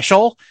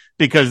special,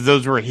 because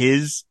those were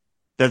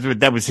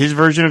that was his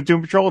version of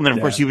Doom Patrol. And then of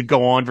course he would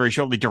go on very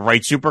shortly to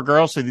write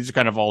Supergirl. So these are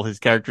kind of all his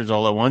characters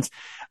all at once.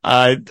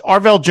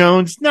 Arvell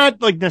Jones,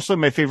 not like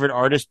necessarily my favorite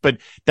artist, but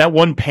that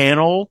one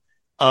panel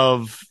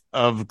of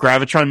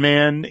Gravitron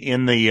Man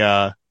in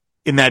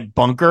that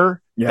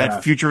bunker,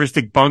 that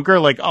futuristic bunker,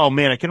 like, oh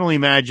man, I can only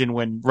imagine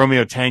when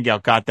Romeo Tangle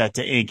got that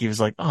to ink, he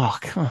was like, oh,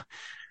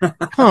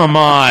 come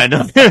on.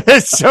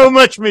 There's so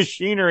much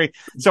machinery.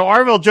 So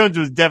Arvell Jones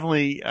was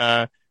definitely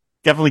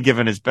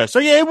given his best. So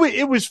yeah,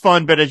 it was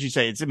fun, but as you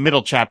say, it's a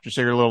middle chapter.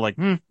 So you're a little like,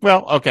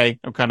 well, okay,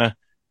 I'm kind of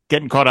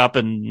getting caught up,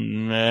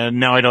 and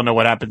now I don't know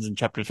what happens in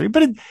chapter 3,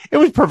 but it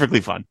was perfectly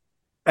fun.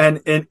 And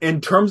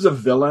in terms of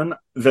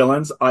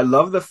villains, I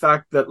love the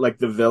fact that like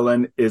the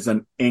villain is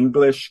an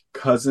English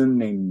cousin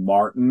named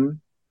Martin,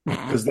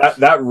 because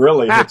that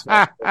really hits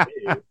me.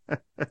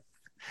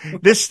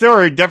 This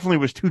story definitely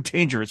was too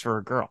dangerous for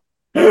a girl.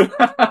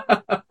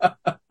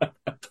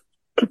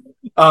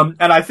 And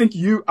I think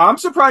I'm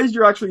surprised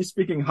you're actually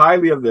speaking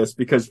highly of this,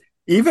 because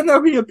even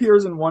though he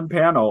appears in one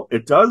panel,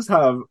 it does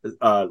have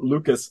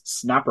Lucas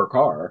Snapper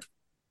Carr.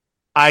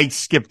 I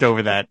skipped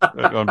over that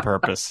on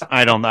purpose.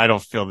 I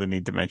don't feel the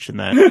need to mention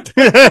that.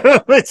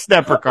 It's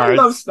Snapper Carr. I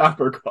love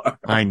Snapper Carr.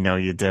 I know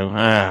you do.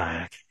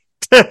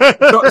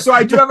 So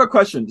I do have a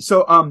question.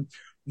 So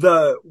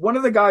one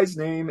of the guys'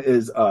 name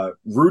is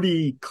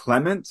Rudy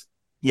Clement.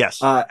 Yes.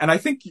 And I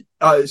think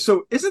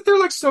so isn't there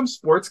like some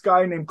sports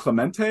guy named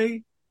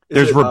Clemente?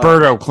 There's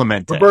Roberto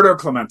Clemente. Roberto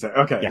Clemente.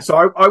 Okay. Yeah. So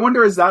I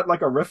wonder, is that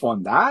like a riff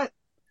on that?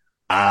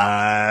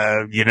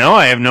 I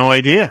have no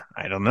idea.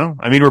 I don't know.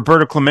 I mean,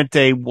 Roberto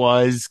Clemente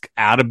was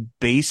out of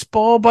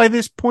baseball by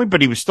this point,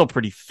 but he was still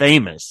pretty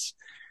famous.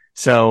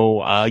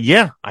 So,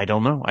 yeah, I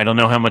don't know. I don't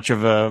know how much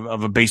of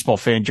a baseball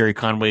fan Jerry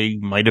Conway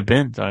might have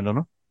been. So I don't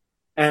know.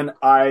 And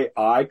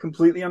I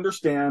completely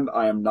understand.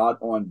 I am not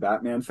on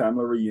Batman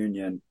Family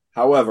Reunion.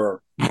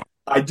 However,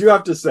 I do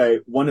have to say,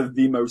 one of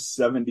the most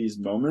 70s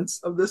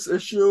moments of this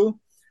issue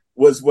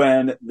was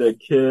when the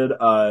kid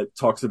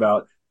talks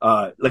about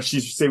like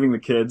she's saving the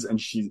kids, and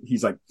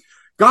he's like,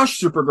 "Gosh,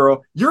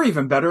 Supergirl, you're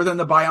even better than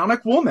the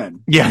Bionic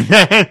Woman." Yeah.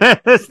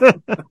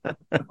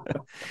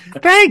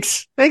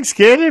 Thanks,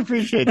 kid. I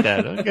appreciate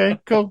that. Okay,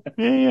 cool.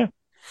 Yeah.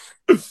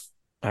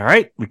 All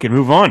right, we can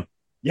move on.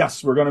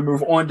 Yes, we're going to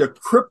move on to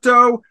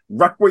Crypto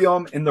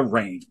Requiem in the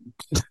Rain.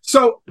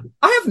 So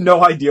I have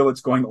no idea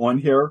what's going on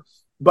here,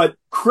 but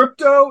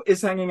Crypto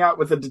is hanging out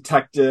with a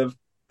detective,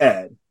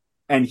 Ed,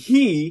 and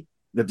he,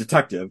 the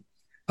detective,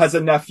 has a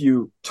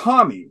nephew,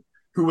 Tommy,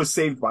 who was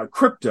saved by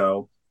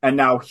Crypto, and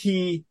now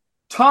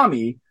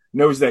Tommy,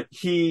 knows that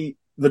the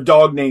the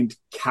dog named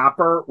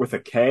Capper with a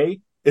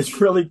K,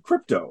 is really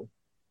Crypto.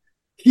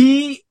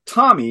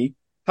 Tommy,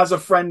 has a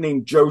friend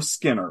named Joe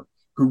Skinner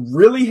who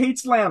really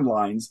hates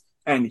landlines,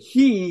 and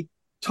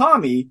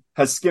Tommy,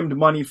 has skimmed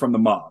money from the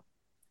mob.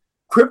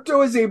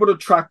 Crypto is able to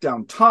track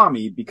down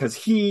Tommy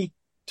because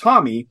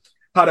Tommy,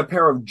 had a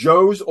pair of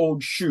Joe's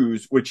old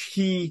shoes, which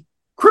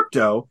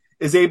Crypto,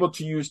 is able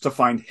to use to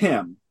find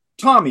him,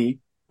 Tommy,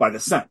 by the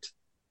scent.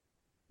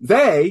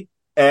 They,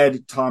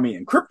 Ed, Tommy,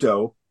 and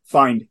Crypto,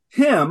 find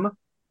him,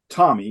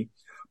 Tommy,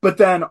 but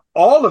then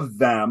all of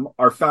them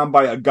are found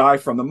by a guy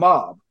from the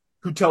mob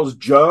who tells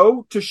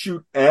Joe to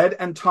shoot Ed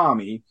and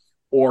Tommy,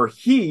 or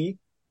the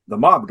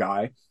mob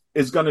guy,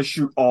 is going to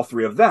shoot all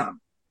three of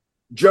them.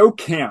 Joe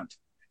can't.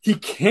 He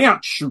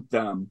can't shoot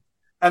them.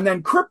 And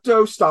then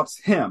Crypto stops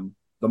him,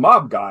 the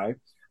mob guy,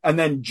 and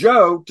then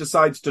Joe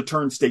decides to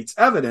turn state's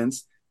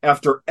evidence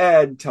after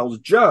Ed tells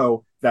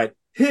Joe that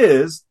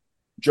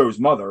Joe's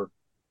mother,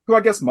 who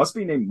I guess must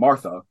be named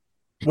Martha,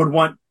 would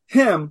want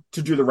him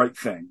to do the right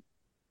thing.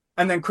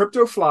 And then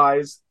Crypto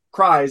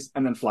cries,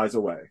 and then flies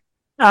away.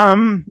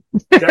 There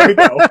we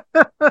go.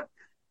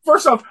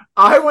 First off,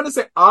 I want to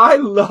say I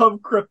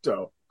love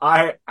Crypto.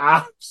 I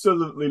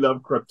absolutely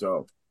love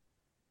Crypto.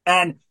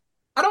 And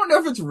I don't know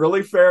if it's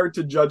really fair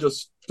to judge a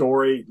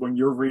story when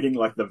you're reading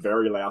like the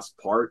very last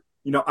part.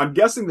 You know, I'm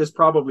guessing this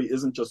probably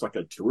isn't just like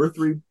a 2 or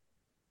 3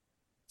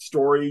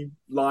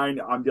 storyline.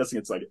 I'm guessing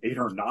it's like 8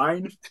 or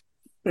 9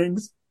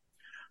 things.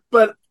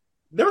 But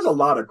there's a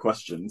lot of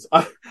questions.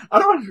 I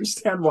don't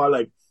understand why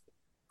like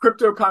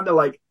Crypto kind of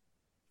like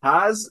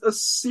has a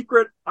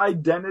secret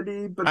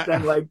identity, but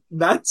then like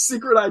that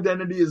secret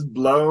identity is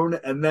blown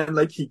and then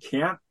like he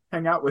can't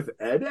hang out with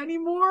Ed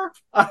anymore.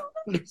 I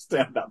don't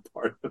understand that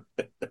part of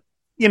it.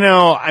 You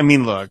know, I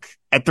mean, look,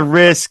 at the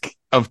risk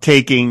of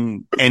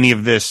taking any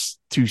of this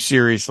too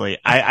seriously,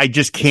 I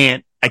just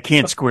can't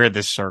square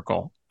this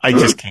circle. I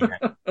just can't.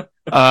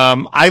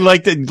 I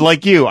like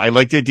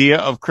the idea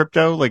of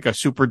Crypto, like a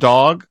super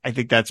dog. I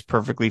think that's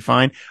perfectly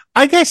fine.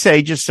 Like I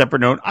say, just separate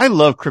note, I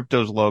love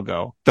Crypto's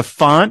logo. The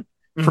font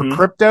for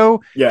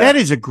Crypto, that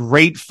is a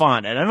great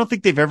font. And I don't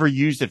think they've ever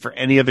used it for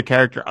any other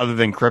character other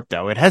than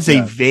Crypto. It has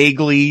a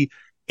vaguely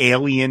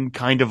alien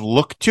kind of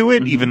look to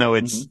it, even though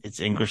it's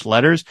English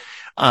letters.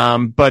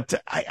 But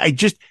I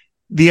just,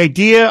 the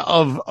idea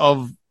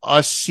of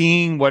us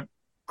seeing what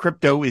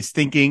Crypto is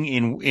thinking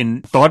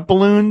in thought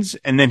balloons,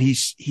 and then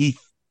he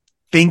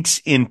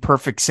thinks in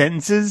perfect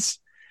sentences.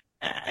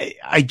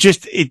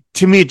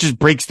 To me, it just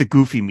breaks the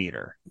Goofy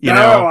meter. You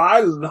know,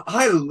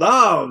 I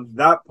love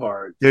that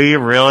part. Do you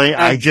really?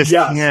 And I just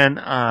can't.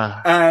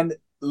 And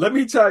let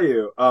me tell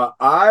you,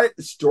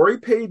 story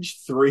page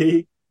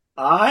 3,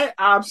 I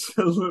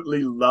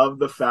absolutely love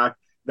the fact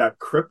that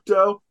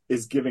Crypto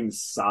is giving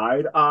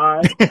side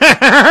eye.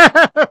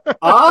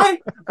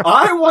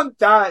 I want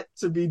that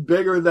to be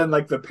bigger than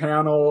like the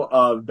panel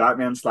of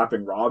Batman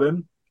slapping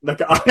Robin.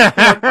 Like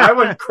I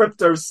want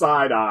Crypto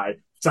side eye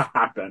to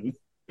happen.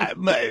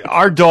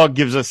 Our dog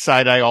gives us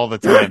side eye all the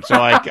time, so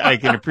I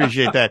can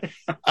appreciate that.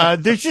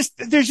 There's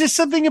just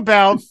something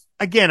about,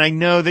 again, I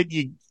know that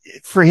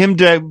for him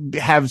to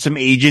have some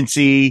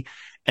agency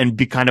and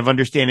be kind of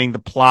understanding the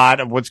plot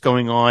of what's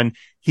going on,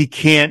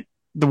 the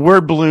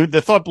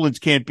thought balloons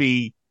can't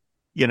be,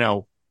 you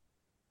know,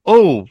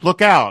 oh,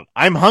 look out,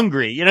 I'm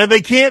hungry. You know,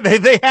 they can't,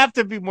 they have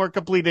to be more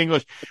complete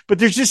English, but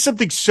there's just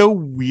something so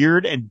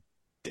weird and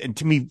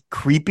to me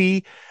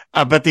creepy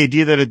about the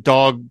idea that a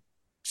dog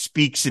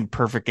speaks in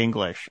perfect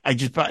English.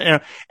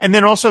 And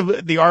then also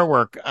the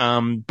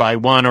artwork, by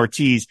Juan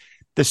Ortiz,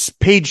 this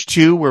page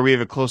 2 where we have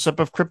a close up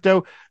of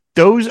Crypto,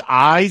 those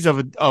eyes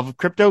of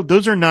Crypto,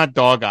 those are not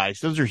dog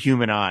eyes. Those are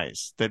human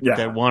eyes that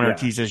Juan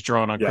Ortiz has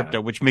drawn on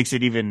Crypto, which makes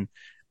it even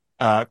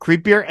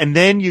creepier. And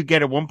then you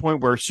get at one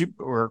point where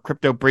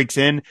Crypto breaks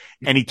in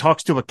and he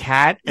talks to a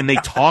cat and they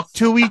talk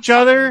to each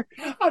other.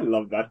 I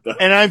love that though.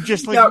 And I'm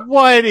just like,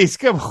 what is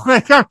going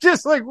on? I'm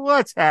just like,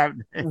 what's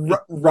happening?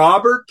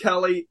 Robert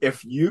Kelly,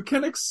 if you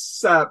can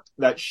accept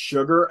that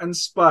Sugar and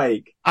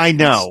Spike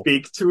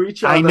speak to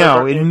each other, I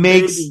know it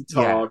makes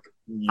talk.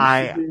 You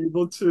should be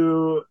able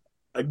to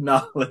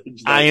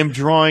acknowledge that. I am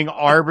drawing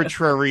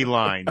arbitrary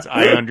lines.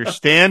 I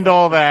understand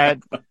all that.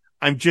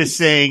 I'm just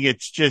saying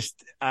it's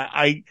just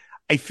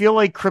I feel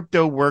like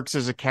Crypto works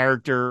as a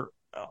character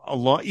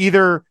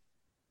either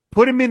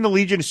put him in the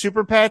Legion of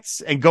Super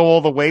Pets and go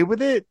all the way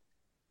with it,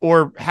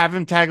 or have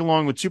him tag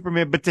along with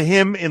Superman. But to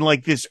him, in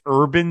like this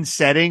urban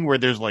setting where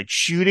there's like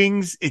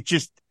shootings, no.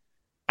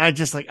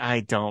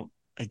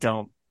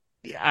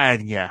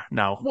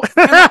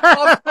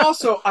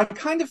 Also, I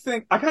kind of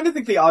think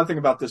the odd thing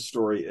about this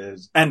story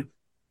is, and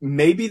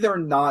maybe they're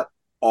not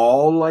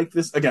all like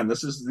this. Again,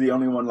 this is the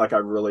only one like I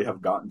really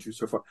have gotten to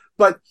so far,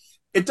 but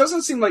it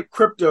doesn't seem like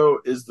Crypto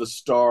is the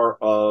star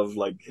of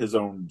like his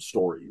own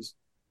stories.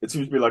 It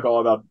seems to be like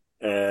all about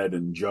Ed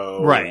and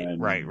Joe,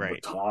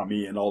 right,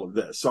 Tommy, and all of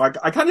this. So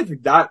I kind of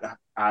think that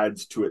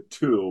adds to it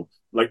too,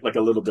 like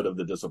a little bit of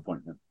the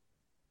disappointment.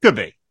 Could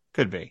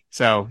be.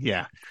 So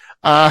yeah.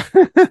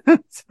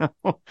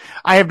 So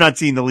I have not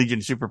seen the Legion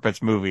of Super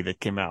Pets movie that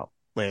came out.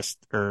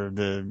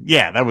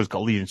 that was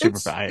called Legion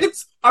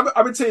Superfly.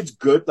 I would say it's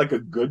good, like a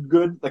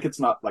good. Like it's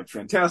not like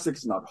fantastic.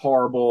 It's not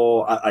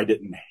horrible. I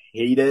didn't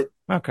hate it.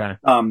 Okay.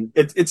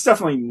 It's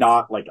definitely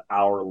not like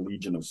our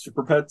Legion of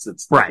Super Pets.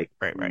 It's right.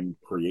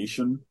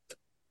 creation.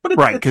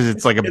 But because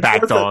it's like a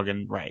bat dog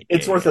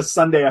It's worth a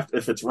Sunday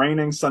if it's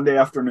raining Sunday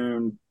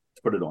afternoon,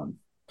 put it on.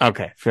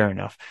 Okay, fair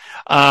enough.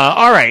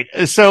 All right,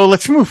 so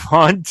let's move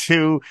on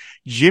to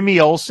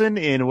Jimmy Olsen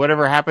in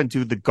Whatever Happened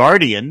to the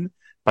Guardian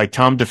by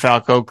Tom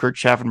DeFalco, Kurt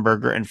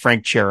Schaffenberger, and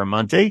Frank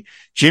Chiaramonte.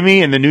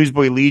 Jimmy and the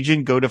Newsboy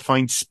Legion go to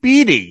find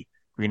Speedy,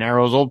 Green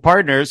Arrow's old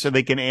partner, so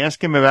they can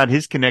ask him about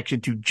his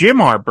connection to Jim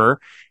Harper,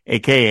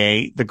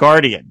 aka the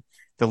Guardian.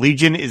 The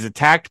Legion is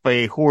attacked by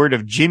a horde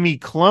of Jimmy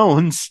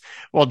clones,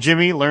 while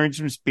Jimmy learns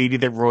from Speedy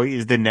that Roy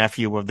is the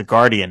nephew of the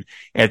Guardian.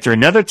 After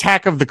another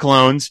attack of the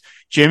clones,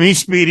 Jimmy,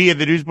 Speedy, and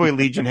the Newsboy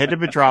Legion head to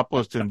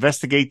Metropolis to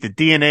investigate the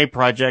DNA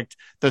project,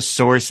 the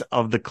source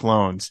of the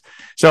clones.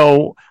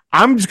 So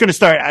I'm just going to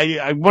start.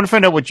 I want to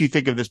find out what you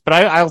think of this, but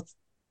I'll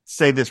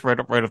say this right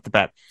off the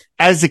bat.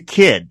 As a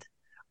kid,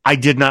 I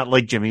did not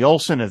like Jimmy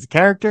Olsen as a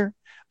character.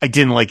 I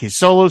didn't like his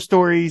solo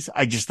stories.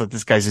 I just thought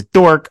this guy's a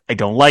dork. I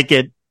don't like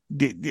it.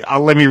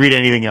 Let me read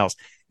anything else.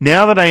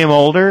 Now that I am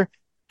older,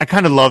 I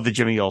kind of love the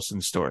Jimmy Olsen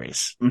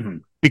stories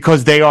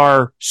because they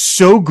are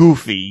so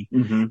goofy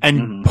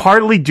and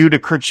partly due to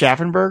Kurt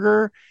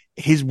Schaffenberger,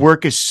 his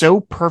work is so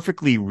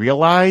perfectly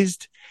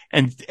realized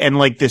and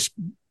like this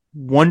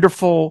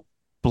wonderful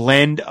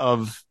blend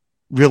of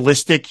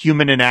realistic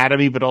human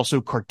anatomy, but also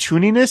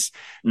cartooniness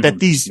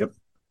that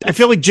I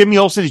feel like Jimmy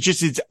Olsen is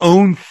just its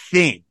own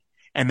thing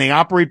and they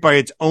operate by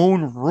its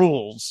own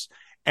rules.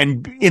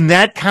 And in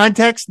that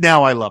context,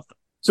 now I love them.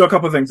 So a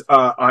couple of things.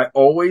 I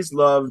always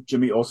love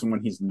Jimmy Olsen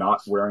when he's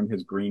not wearing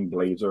his green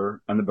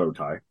blazer and the bow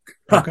tie.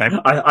 Okay.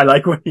 I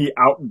like when he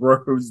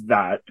outgrows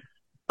that.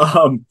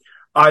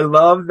 I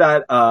love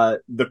that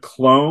the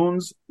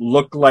clones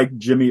look like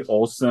Jimmy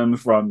Olsen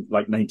from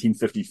like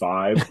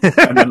 1955,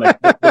 and then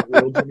like the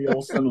real Jimmy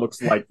Olsen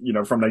looks like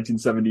from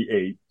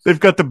 1978. They've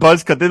got the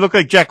buzz cut. They look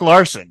like Jack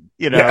Larson.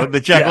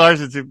 The Jack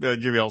Larson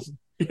Jimmy Olsen.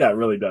 Yeah, it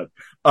really does.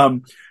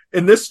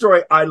 In this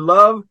story, I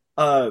love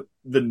the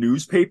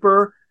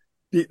newspaper.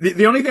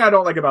 The only thing I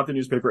don't like about the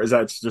newspaper is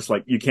that it's just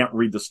like you can't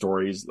read the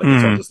stories. Like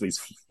it's all just these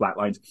flat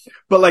lines.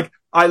 But like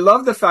I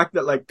love the fact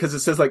that like because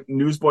it says like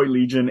Newsboy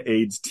Legion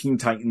aids Teen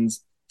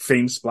Titans,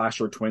 Fame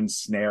Splasher twins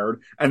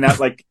snared, and that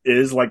like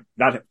is like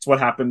that's what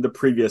happened the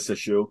previous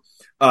issue.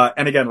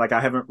 And again, like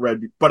I haven't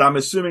read, but I'm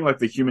assuming like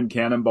the Human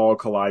Cannonball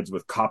collides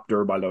with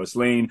Copter by Lois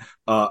Lane,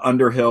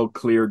 Underhill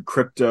cleared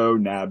Crypto,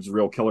 Nab's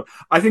real killer.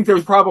 I think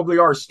there probably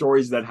are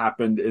stories that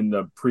happened in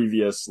the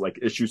previous like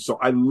issues. So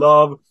I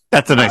love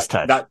that's a nice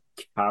touch. That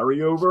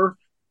carryover.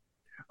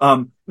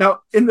 Now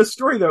in the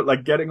story though,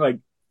 like getting like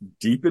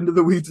deep into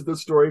the weeds of the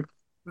story,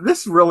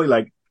 this really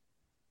like,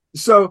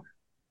 so,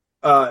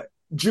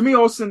 Jimmy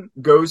Olsen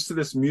goes to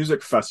this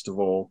music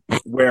festival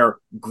where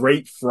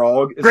Great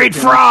Frog is. Great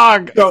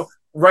Frog! So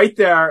right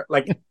there,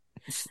 like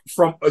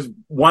from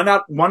 1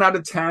 out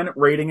of 10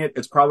 rating it,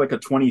 it's probably like a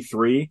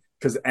 23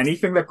 because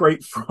anything that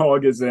Great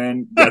Frog is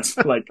in, that's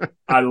like,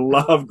 I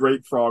love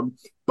Great Frog.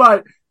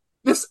 But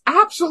this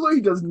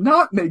absolutely does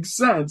not make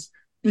sense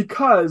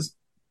because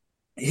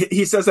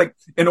he says like,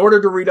 in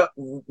order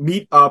to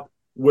meet up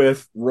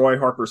with Roy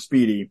Harper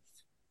Speedy,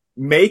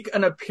 make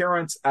an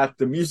appearance at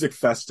the music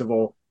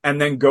festival and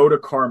then go to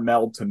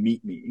Carmel to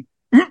meet me.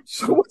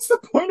 So what's the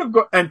point of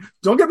and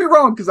don't get me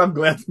wrong, because I'm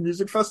glad the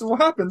music festival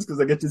happens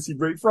because I get to see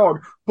Great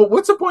Frog. But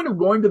what's the point of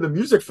going to the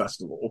music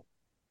festival?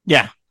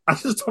 Yeah. I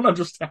just don't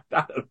understand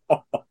that at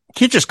all.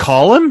 Can't you just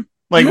call him?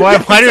 Like, why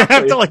do you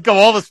have to like go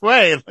all this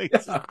way? Like,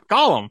 just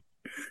call him.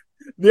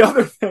 The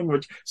other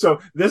thing, so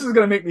this is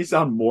going to make me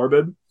sound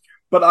morbid,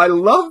 but I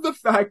love the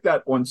fact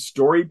that on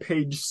story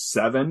page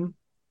 7,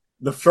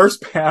 the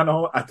first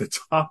panel at the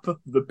top of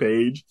the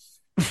page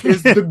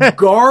is the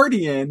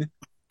Guardian.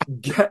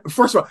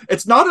 First of all,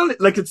 it's not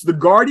like it's the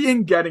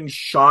Guardian getting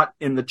shot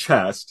in the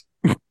chest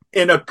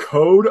in a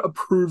code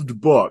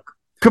approved book.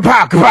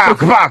 Kapow, kapow,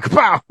 kapow,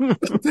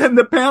 kapow. Then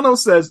the panel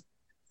says,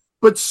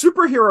 but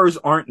superheroes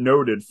aren't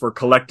noted for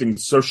collecting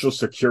Social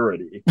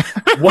Security.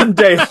 One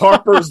day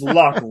Harper's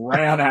luck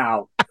ran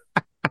out.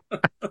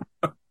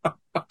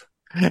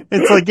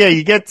 It's like, yeah,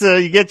 you get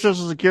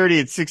Social Security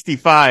at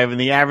 65 and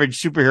the average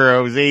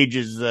superhero's age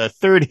is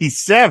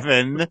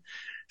 37.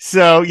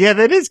 So yeah,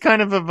 that is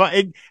kind of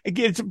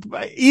it's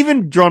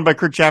even drawn by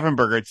Kurt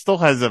Schaffenberger. It still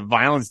has a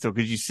violence to it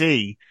because you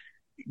see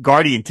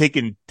Guardian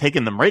taking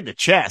them right in the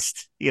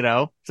chest,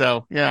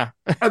 So yeah.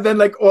 And then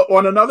like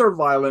on another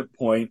violent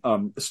point,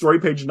 story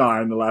page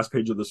 9, the last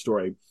page of the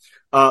story,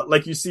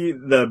 like you see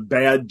the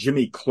bad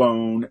Jimmy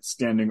clone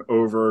standing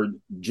over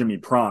Jimmy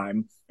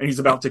Prime and he's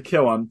about to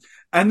kill him.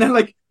 And then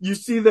like you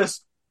see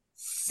this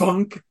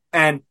thunk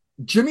and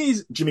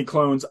Jimmy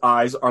Clone's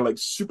eyes are like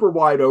super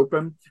wide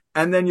open.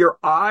 And then your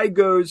eye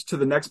goes to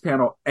the next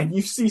panel and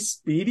you see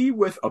Speedy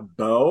with a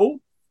bow.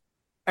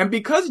 And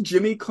because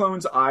Jimmy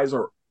Clone's eyes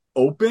are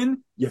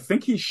open, you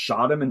think he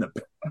shot him in the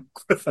back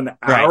with an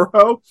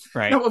arrow.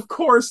 Right. Now, of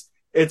course,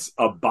 it's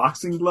a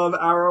boxing glove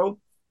arrow.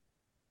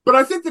 But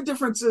I think the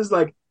difference is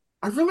like,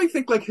 I really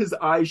think like his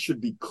eyes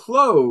should be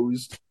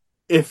closed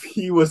if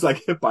he was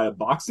like hit by a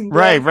boxing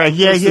glove. Right.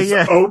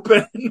 Yeah.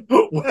 Open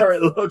where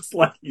it looks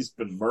like he's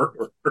been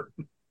murdered.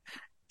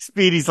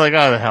 Speedy's like,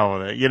 oh, the hell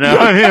with it. You know,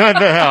 I mean, what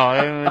the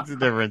hell? What's the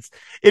difference?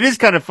 It is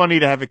kind of funny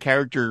to have a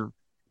character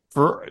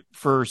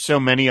for so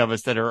many of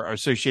us that are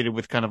associated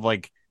with kind of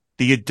like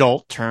the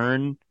adult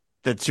turn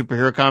that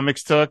superhero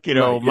comics took. You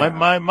know,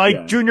 right,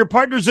 my junior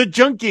partner's a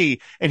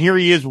junkie. And here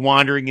he is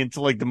wandering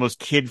into like the most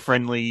kid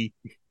friendly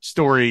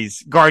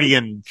stories,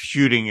 Guardian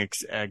shooting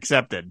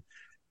accepted.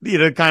 You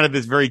know, kind of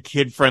this very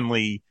kid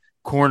friendly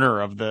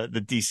corner of the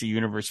DC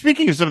universe.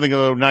 Speaking of something,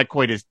 though, not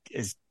quite as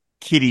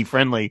kiddie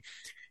friendly,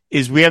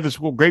 is we have this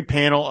great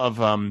panel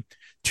of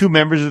two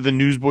members of the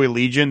Newsboy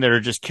Legion that are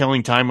just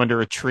killing time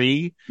under a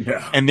tree.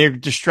 Yeah. And they're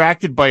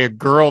distracted by a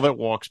girl that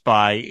walks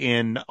by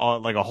in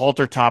like a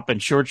halter top and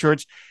short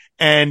shorts.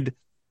 And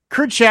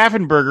Kurt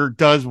Schaffenberger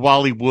does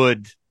Wally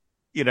Wood,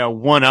 you know,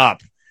 one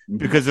up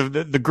because of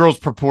the girl's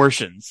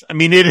proportions. I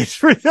mean, it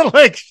is really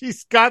like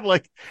she's got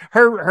like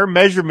her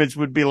measurements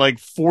would be like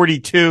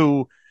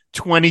 42,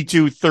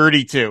 22,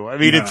 32. I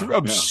mean, it's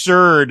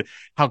absurd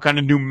how kind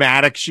of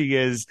pneumatic she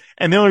is.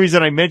 And the only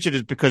reason I mention it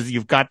is because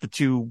you've got the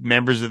two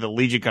members of the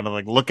Legion kind of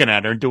like looking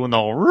at her and doing the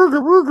whole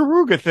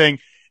ruga thing.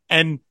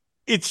 And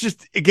it's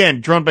just,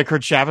 again, drawn by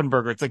Kurt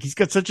Schaffenberger. It's like he's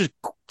got such a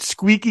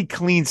squeaky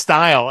clean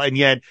style, and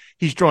yet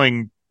he's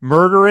drawing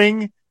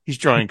murdering. He's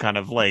drawing kind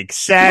of like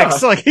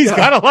sex. Like he's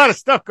got a lot of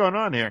stuff going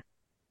on here.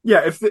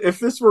 Yeah. If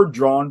this were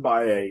drawn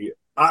by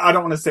I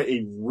don't want to say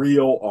a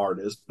real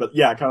artist, but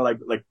yeah, kind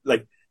of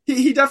like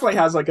he definitely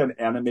has like an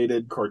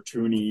animated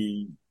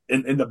cartoony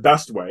in the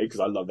best way, because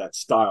I love that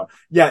style.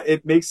 Yeah,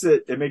 it makes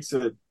it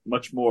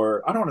much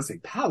more, I don't want to say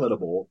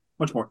palatable,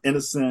 much more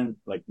innocent,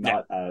 like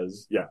not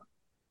as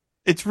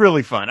It's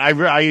really fun.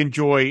 I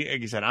enjoy,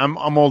 like you said, I'm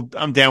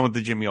down with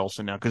the Jimmy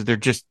Olsen now because they're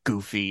just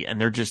goofy and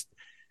they're just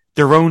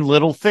their own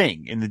little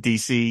thing in the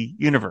DC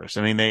universe.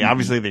 I mean, they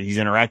obviously he's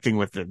interacting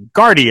with the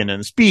Guardian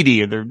and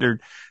Speedy,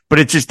 and but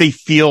it's just they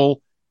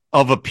feel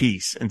of a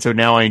piece. And so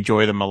now I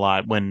enjoy them a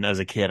lot, when as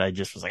a kid, I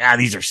just was like,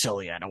 these are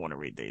silly. I don't want to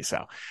read these.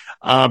 So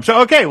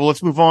okay, well,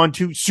 let's move on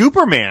to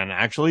Superman.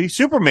 Actually,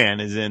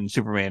 Superman is in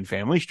Superman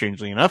Family,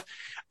 strangely enough.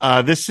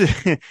 This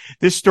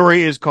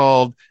story is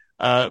called,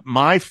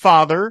 My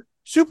Father,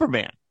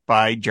 Superman,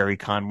 by Jerry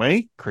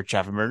Conway. Kurt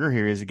Schaffenberger,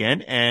 here he is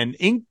again, and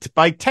inked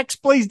by Tex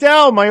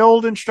Blaisdell, my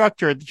old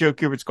instructor at the Joe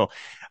Kubert School.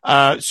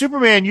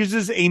 Superman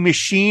uses a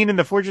machine in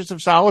the Fortress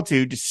of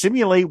Solitude to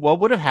simulate what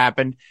would have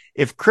happened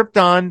if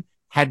Krypton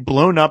had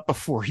blown up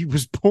before he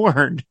was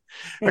born.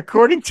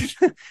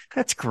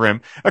 That's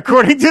grim.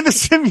 According to the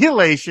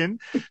simulation,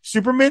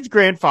 Superman's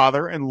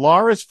grandfather and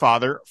Laura's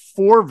father,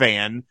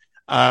 Forvan,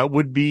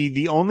 would be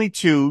the only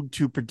two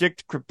to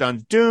predict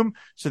Krypton's doom.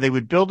 So they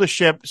would build a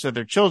ship so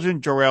their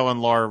children, Jor-El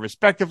and Laura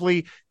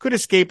respectively, could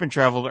escape and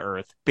travel to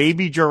Earth.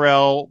 Baby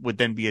Jor-El would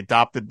then be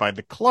adopted by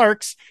the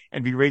Clarks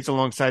and be raised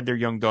alongside their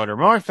young daughter,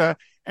 Martha,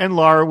 and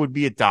Laura would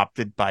be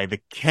adopted by the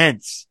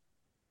Kents.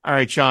 All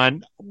right,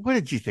 Sean, what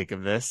did you think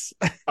of this?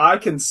 I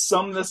can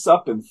sum this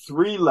up in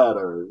 3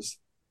 letters.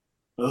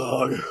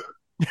 Ugh.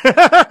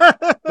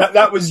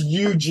 that was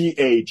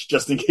UGH,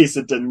 just in case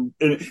it didn't,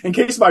 in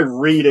case my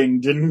reading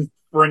didn't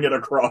bring it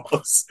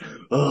across.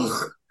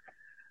 Ugh.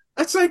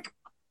 It's like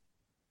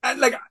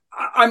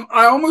I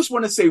almost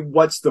want to say,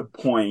 what's the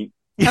point?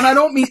 And I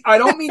don't mean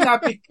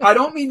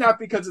that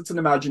because it's an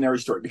imaginary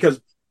story, because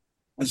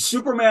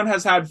Superman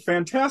has had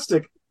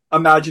fantastic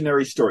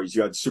imaginary stories.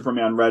 You had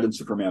Superman Red and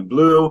Superman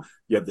Blue.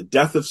 You have the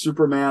death of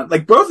Superman.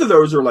 Like, both of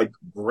those are like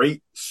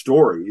great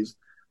stories,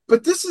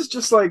 but this is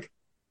just like,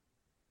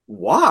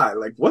 why?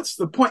 Like, what's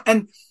the point?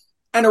 And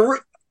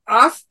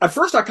at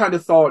first I kind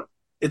of thought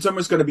it's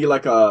almost going to be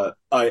like the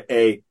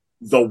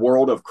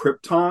world of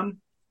Krypton,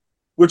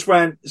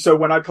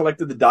 when I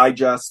collected the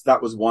digest,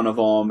 that was one of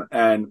them.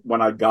 And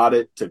when I got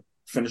it to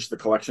finish the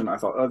collection, I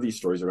thought, these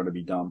stories are going to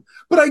be dumb,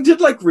 but I did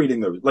like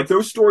reading those. Like,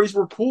 those stories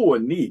were cool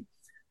and neat.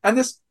 And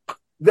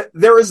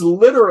there is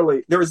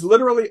literally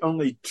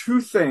only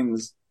 2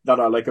 things that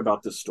I like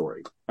about this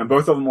story, and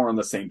both of them are on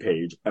the same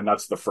page, and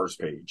that's the first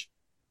page.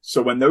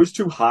 So when those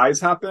 2 highs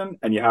happen,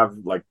 and you have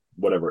like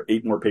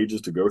 8 more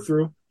pages to go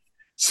through.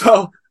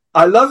 So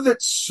I love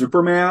that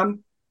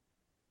Superman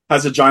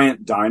has a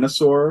giant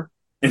dinosaur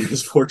in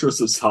his Fortress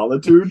of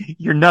Solitude.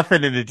 You're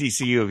nothing in the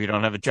DCU if you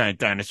don't have a giant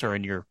dinosaur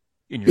in your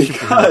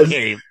superhero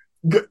cave.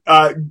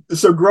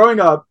 So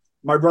growing up,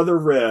 my brother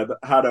Rib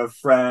had a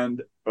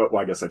friend. Well,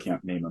 I guess I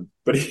can't name him,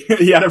 but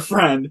he had a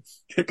friend,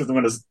 because I'm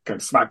going to kind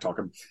of smack talk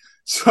him.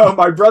 So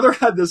my brother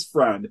had this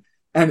friend,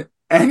 and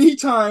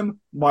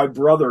anytime my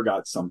brother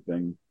got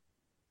something,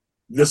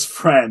 this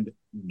friend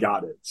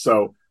got it.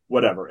 So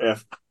whatever,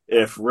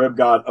 if Rib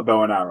got a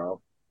bow and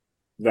arrow,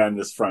 then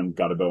this friend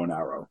got a bow and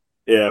arrow.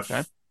 If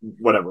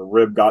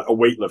Rib got a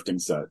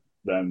weightlifting set,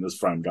 then this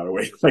friend got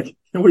away. Like, he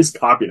always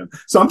copied him.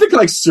 So I'm thinking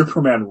like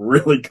Superman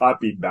really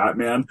copied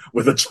Batman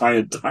with a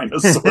giant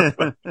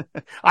dinosaur.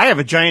 I have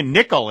a giant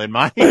nickel in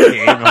my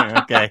game.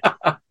 Okay.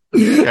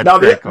 Now,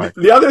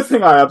 the other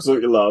thing I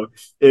absolutely love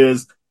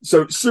is,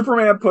 so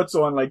Superman puts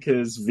on like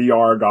his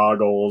VR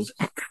goggles,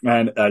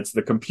 and it's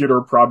the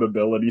computer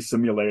probability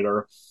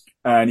simulator.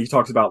 And he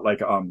talks about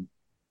like,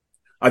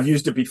 I've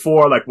used it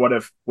before. Like, what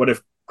if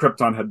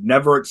Krypton had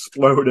never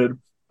exploded?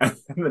 And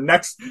the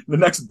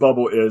next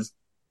bubble is,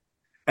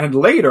 and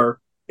later,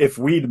 if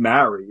we'd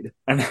married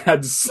and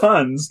had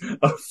sons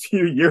a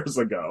few years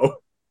ago.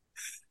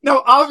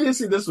 Now,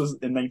 obviously, this was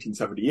in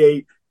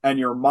 1978, and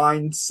your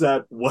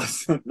mindset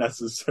wasn't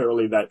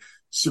necessarily that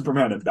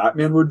Superman and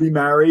Batman would be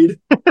married.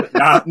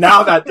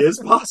 Now that is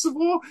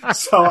possible.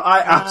 So I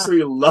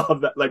absolutely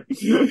love that. Like,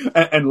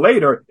 and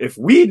later, if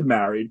we'd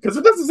married, because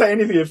it doesn't say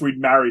anything if we'd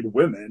married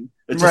women.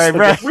 It just says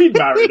if we'd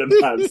married and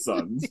had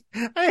sons.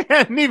 I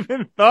hadn't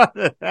even thought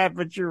of that,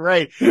 but you're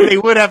right. They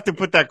would have to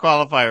put that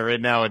qualifier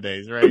in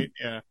nowadays, right?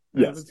 Yeah.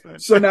 Yes.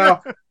 So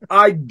now,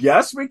 I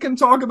guess we can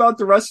talk about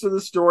the rest of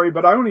the story,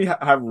 but I only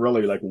have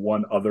really like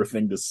one other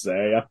thing to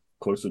say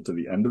closer to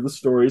the end of the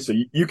story, so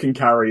you can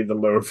carry the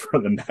load for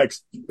the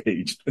next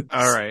page.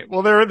 All right.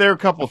 Well, there are a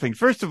couple of things.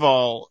 First of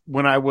all,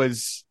 when I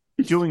was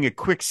doing a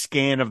quick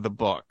scan of the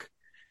book,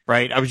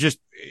 right, I was just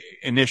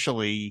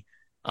initially,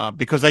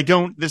 because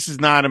this is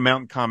not a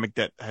mountain comic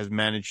that has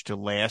managed to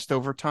last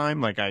over time.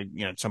 Like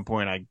at some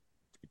point I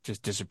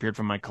just disappeared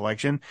from my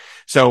collection.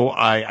 So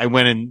I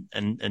went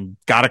and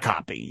got a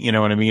copy, you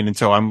know what I mean? And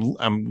so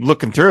I'm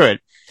looking through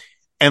it,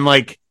 and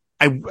like,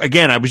 I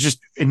was just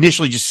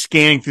initially just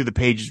scanning through the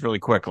pages really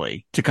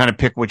quickly to kind of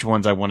pick which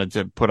ones I wanted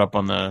to put up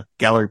on the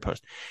gallery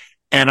post.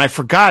 And I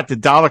forgot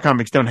that Dollar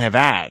Comics don't have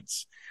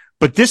ads,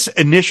 but this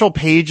initial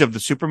page of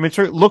the Superman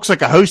story looks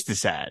like a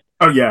Hostess ad.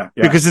 Oh yeah.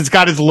 Because it's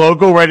got his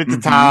logo right at the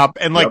top.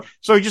 And like,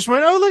 So I just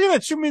went, oh, look at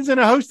that. Superman's in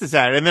a Hostess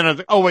ad. And then I was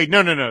like, oh wait,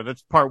 no.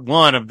 That's part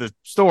one of the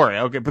story.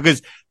 Okay.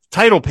 Because the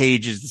title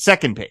page is the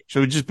second page. So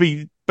it would just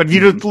be, but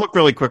you just look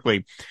really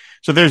quickly.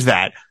 So there's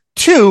that.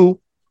 Two,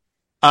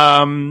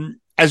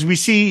 as we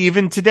see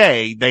even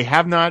today, they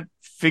have not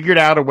figured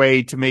out a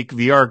way to make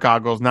VR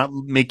goggles not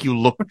make you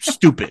look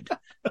stupid.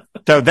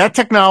 So that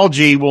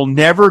technology will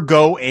never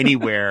go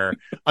anywhere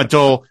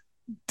until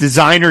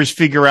designers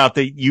figure out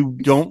that you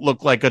don't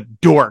look like a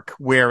dork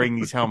wearing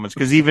these helmets.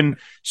 Because even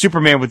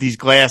Superman with these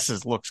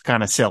glasses looks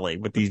kind of silly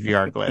with these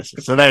VR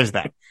glasses. So there's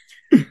that.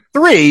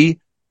 3,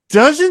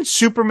 doesn't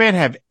Superman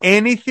have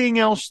anything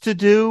else to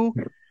do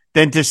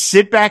than to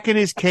sit back in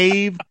his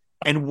cave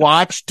and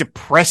watch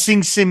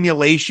depressing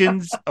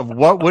simulations of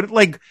what would,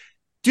 like,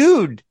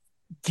 dude,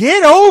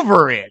 get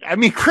over it. I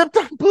mean,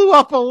 Krypton blew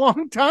up a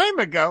long time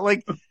ago.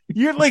 Like,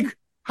 you're like,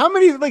 how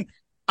many, like,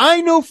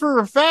 I know for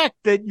a fact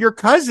that your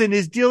cousin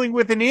is dealing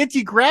with an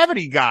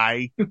anti-gravity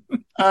guy.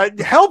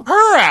 Help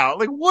her out.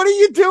 Like, what are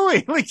you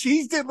doing? Like,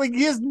 he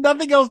has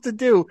nothing else to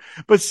do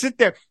but sit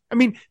there. I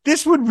mean,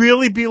 this would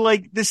really be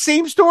like, the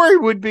same story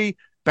would be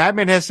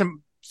Batman has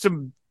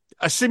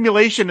a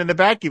simulation in the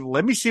back.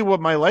 Let me see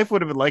what my life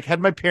would have been like had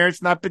my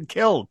parents not been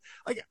killed.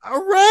 Like,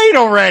 all right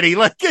already.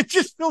 Like, it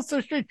just feels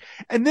so strange.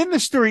 And then the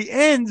story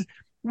ends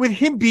with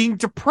him being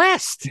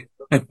depressed.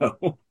 I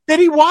know. That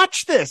he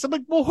watched this. I'm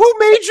like, well, who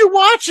made you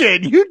watch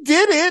it? You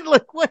did it.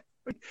 Like, what?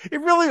 It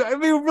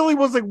really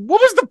was like,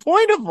 what was the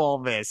point of all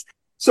this?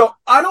 So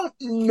I don't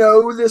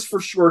know this for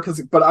sure,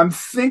 but I'm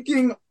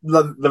thinking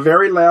the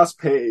very last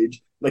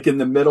page, like in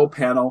the middle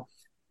panel,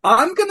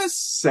 I'm going to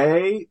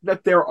say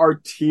that there are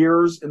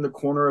tears in the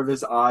corner of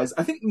his eyes.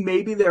 I think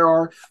maybe there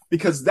are,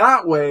 because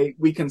that way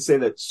we can say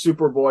that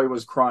Superboy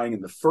was crying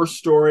in the first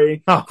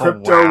story. Oh,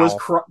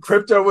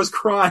 Krypto was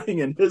crying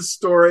in his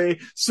story.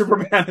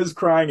 Superman is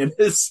crying in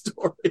his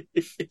story.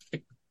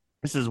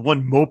 This is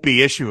one mopey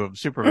issue of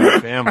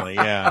Superman Family.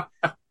 Yeah.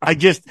 I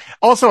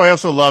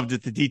also loved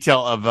the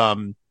detail of,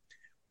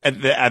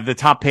 at the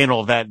top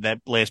panel of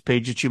that last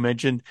page that you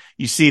mentioned,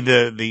 you see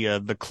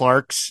the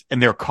Clarks in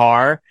their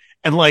car.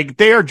 And like,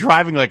 they are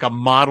driving like a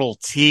Model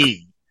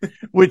T,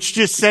 which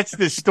just sets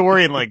this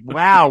story and like,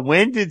 wow,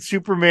 when did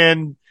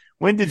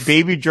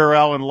Baby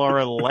Jor-El and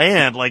Laura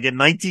land? Like in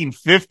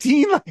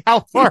 1915? Like,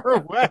 how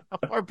far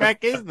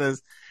back is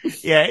this?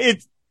 Yeah,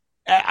 it's,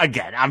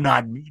 again, I'm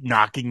not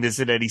knocking this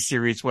in any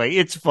serious way.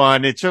 It's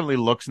fun. It certainly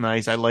looks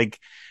nice. I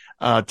like,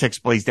 Tex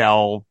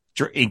Blaisdell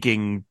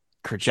inking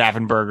Kurt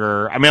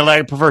Schaffenberger. I mean,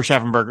 I prefer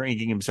Schaffenberger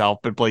inking himself,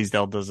 but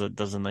Blaisdell does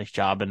a nice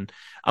job, and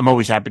I'm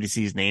always happy to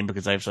see his name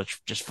because I have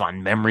such just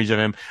fun memories of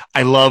him.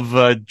 I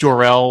love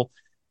Jor-El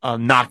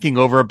knocking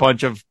over a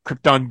bunch of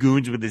Krypton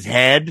goons with his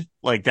head.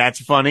 Like, that's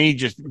funny.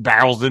 Just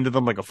barrels into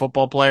them like a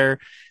football player.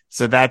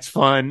 So that's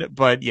fun.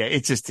 But yeah,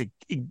 it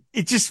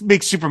just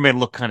makes Superman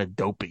look kind of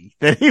dopey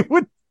that he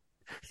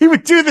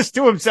would do this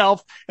to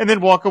himself and then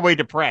walk away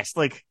depressed.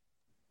 Like,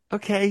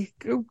 okay,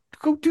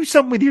 go do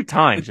something with your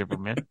time,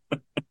 Superman.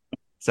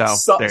 So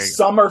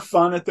summer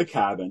fun at the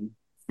cabin.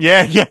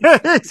 Yeah.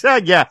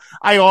 Yeah.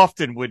 I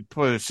often would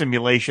put a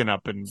simulation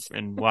up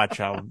and watch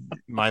how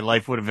my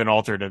life would have been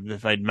altered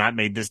if I'd not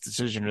made this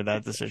decision or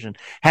that decision.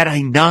 Had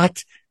I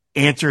not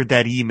answered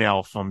that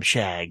email from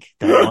Shag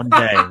that one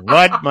day,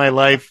 what my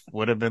life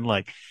would have been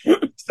like.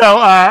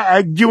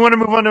 Do you want to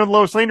move on to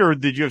Lois Lane, or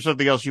did you have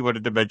something else you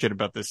wanted to mention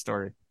about this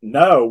story?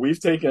 No, we've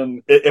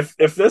taken,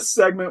 if this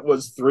segment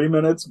was 3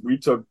 minutes, we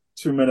took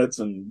 2 minutes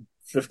and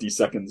 50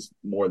 seconds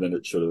more than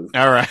it should have.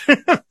 All right.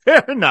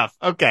 Fair enough.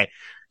 Okay.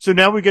 So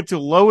now we get to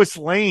Lois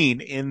Lane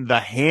in The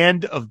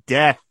Hand of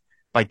Death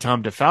by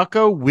Tom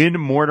DeFalco, Win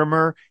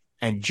Mortimer,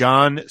 and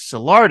John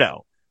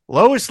Cilardo.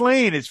 Lois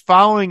Lane is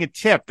following a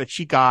tip that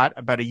she got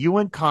about a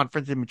UN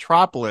conference in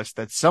Metropolis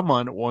that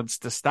someone wants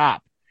to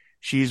stop.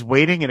 She's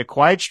waiting in a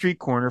quiet street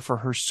corner for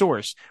her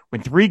source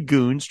when 3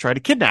 goons try to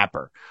kidnap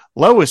her.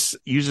 Lois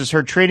uses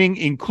her training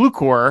in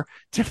Clucor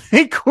to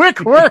make quick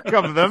work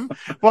of them,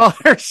 while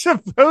her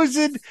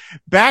supposed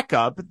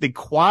backup, the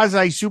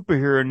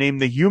quasi-superhero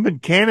named the Human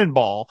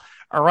Cannonball,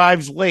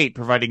 arrives late,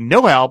 providing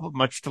no help,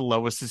 much to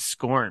Lois's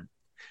scorn.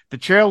 The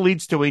trail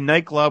leads to a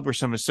nightclub where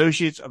some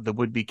associates of the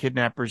would-be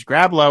kidnappers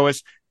grab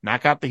Lois,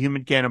 knock out the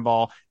Human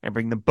Cannonball, and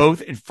bring them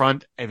both in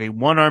front of a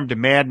one-armed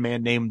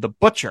madman named the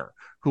Butcher,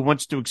 who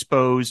wants to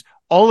expose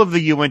all of the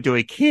UN to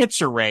a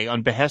cancer ray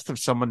on behest of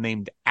someone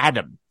named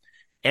Adam.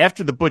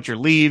 After the Butcher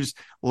leaves,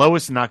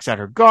 Lois knocks out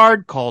her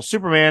guard, calls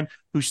Superman,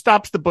 who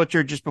stops the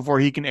Butcher just before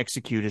he can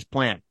execute his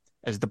plan.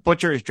 As the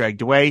Butcher is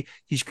dragged away,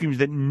 he screams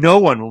that no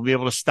one will be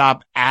able to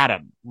stop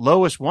Adam.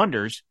 Lois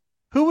wonders,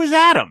 who is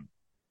Adam?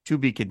 To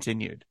be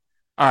continued.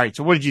 All right,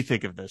 so what did you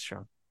think of this,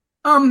 Sean?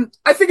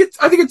 I think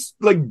it's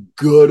like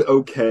good,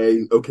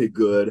 okay,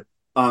 good.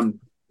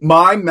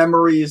 My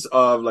memories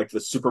of like the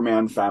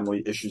Superman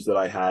family issues that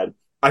I had,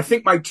 I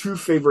think my 2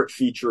 favorite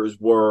features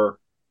were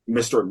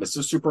Mr. and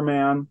Mrs.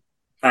 Superman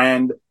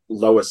and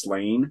Lois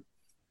Lane.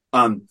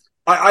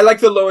 I like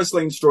the Lois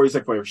Lane stories,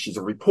 like where she's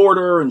a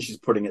reporter and she's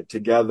putting it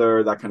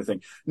together, that kind of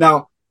thing.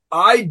 Now,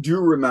 I do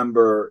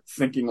remember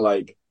thinking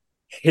like,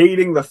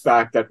 hating the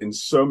fact that in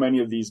so many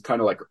of these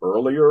kind of like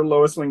earlier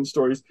Lois Lane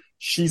stories,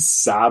 she's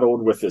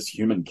saddled with this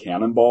Human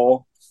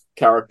Cannonball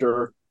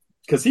character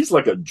because he's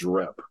like a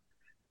drip.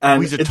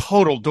 And he's a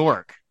total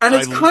dork. And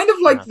it's kind of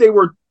like they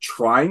were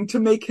trying to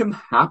make him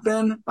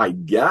happen, I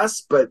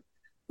guess, but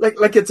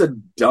like it's a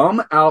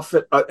dumb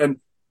outfit. And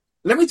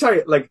let me tell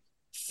you, like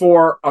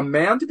for a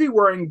man to be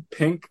wearing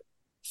pink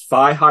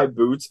thigh-high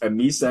boots and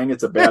me saying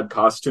it's a bad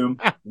costume,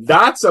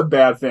 that's a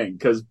bad thing.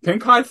 Cause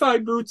pink high-thigh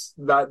boots,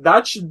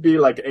 that should be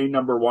like a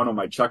number 1 on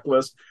my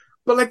checklist.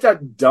 But like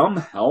that dumb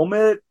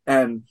helmet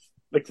and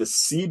like the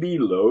CB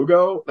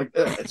logo, like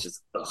it's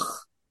just, ugh.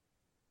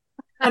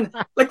 And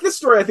like this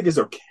story I think is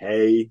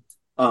okay.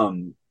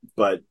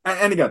 But,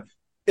 and again,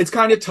 it's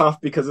kind of tough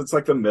because it's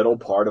like the middle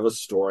part of a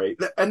story.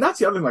 And that's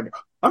the other thing. Like,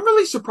 I'm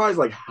really surprised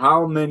like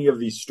how many of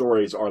these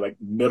stories are like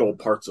middle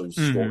parts of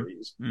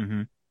stories.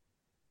 Mm-hmm.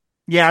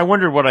 Yeah, I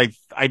wondered what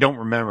I don't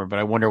remember, but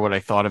I wonder what I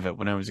thought of it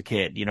when I was a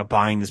kid,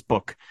 buying this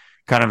book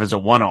kind of as a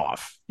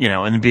one-off,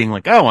 and being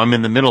like, oh, I'm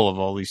in the middle of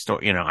all these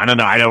stories, I don't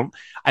know.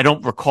 I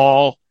don't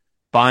recall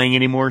buying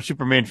any more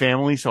Superman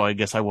family, so I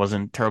guess I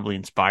wasn't terribly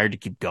inspired to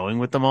keep going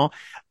with them all.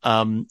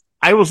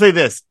 I will say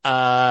this,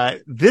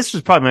 this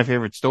was probably my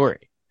favorite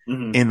story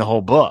in the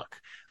whole book.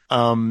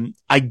 I'm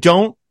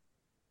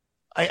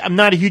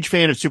not a huge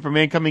fan of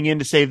Superman coming in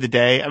to save the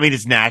day. I mean,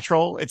 it's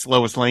natural. It's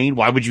Lois Lane.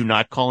 Why would you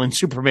not call in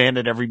Superman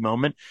at every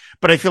moment?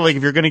 But I feel like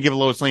if you're going to give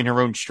Lois Lane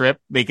her own strip,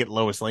 make it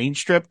Lois Lane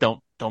strip.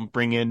 Don't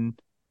bring in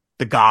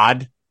the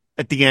God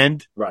at the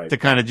end. Right. To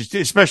kind of just,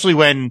 especially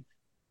when,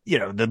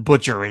 the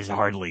Butcher is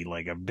hardly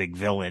like a big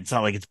villain. It's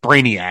not like it's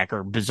Brainiac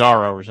or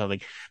Bizarro or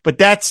something. But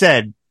that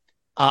said,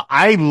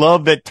 I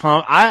love that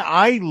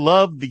I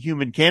love the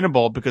Human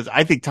Cannonball because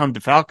I think Tom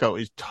DeFalco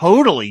is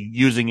totally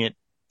using it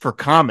for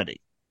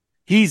comedy.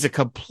 He's a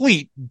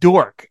complete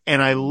dork,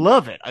 and I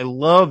love it. I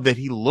love that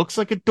he looks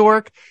like a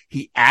dork.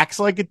 He acts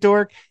like a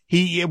dork.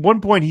 At one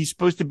point, he's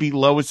supposed to be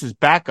Lois's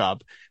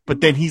backup,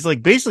 but then he's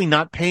like basically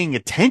not paying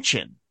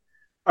attention.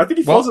 I think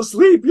he falls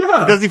asleep.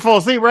 Yeah. Does he fall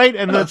asleep? Right.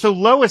 And so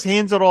Lois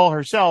hands it all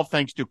herself,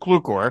 thanks to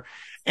Clucor,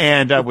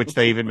 and, which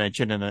they even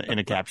mention in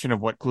a caption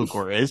of what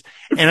Clucor is.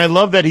 And I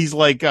love that he's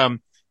like,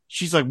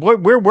 she's like,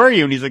 where were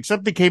you? And he's like,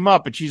 something came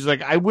up. And she's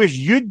like, I wish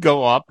you'd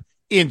go up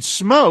in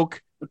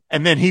smoke.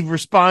 And then he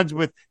responds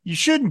with, you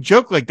shouldn't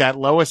joke like that,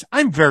 Lois.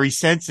 I'm very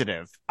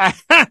sensitive. I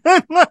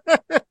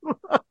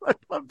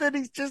love that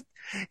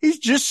he's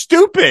just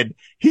stupid.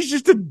 He's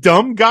just a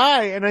dumb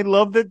guy. And I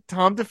love that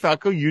Tom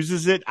DeFalco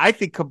uses it, I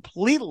think,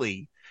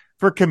 completely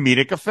for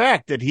comedic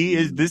effect. That he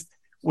is this,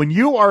 when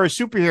you are a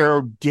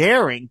superhero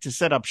daring to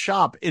set up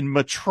shop in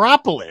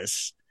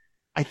Metropolis,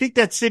 I think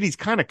that city's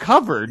kind of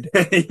covered.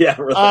 Yeah,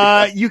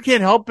 really. You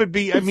can't help but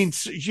be, I mean,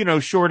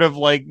 short of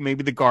like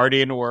maybe the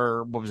Guardian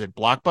or what was it,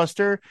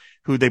 Blockbuster,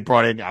 who they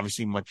brought in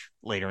obviously much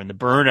later in the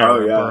Byrne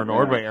era,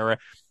 Ordway era.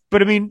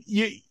 But I mean,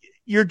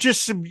 you're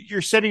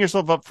setting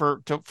yourself up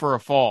for a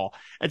fall.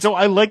 And so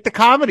I like the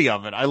comedy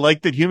of it. I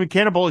like that Human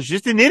Cannonball is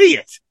just an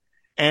idiot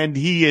and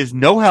he is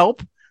no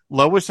help.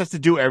 Lois has to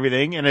do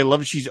everything. And I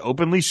love she's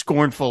openly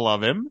scornful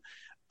of him.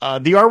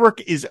 The artwork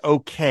is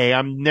okay.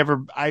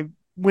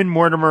 Win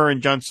Mortimer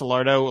and John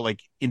Cilardo,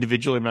 like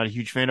individually, I'm not a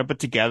huge fan of, but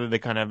together they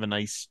kind of have a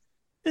nice,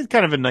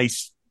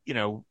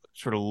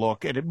 sort of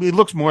look. And it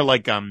looks more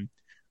like,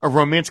 a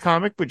romance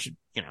comic, which,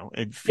 you know,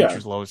 it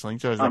features Lois Lane.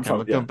 So it has that kind of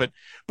look to him.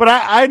 But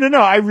I don't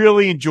know. I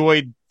really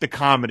enjoyed the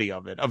comedy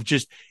of it, of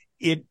just,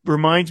 it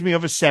reminds me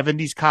of a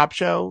 70s cop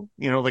show,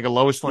 you know, like a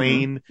Lois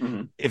Lane,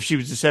 if she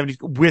was the 70s,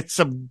 with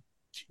some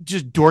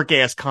just dork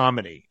ass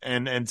comedy.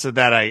 And so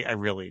that I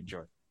really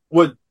enjoyed.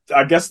 Well,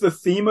 I guess the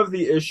theme of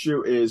the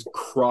issue is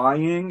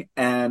crying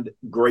and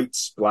great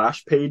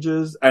splash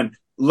pages. And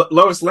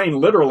Lois Lane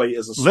literally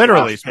is a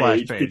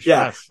splash page.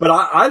 Yeah. Yes. But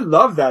I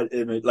love that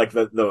image, like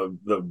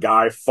the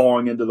guy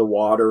falling into the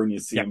water and you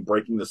see him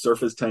breaking the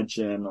surface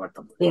tension, like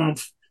the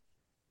oomph.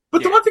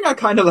 But the one thing I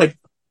kind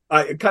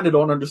of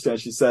don't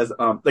understand, she says,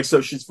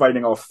 so she's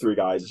fighting off three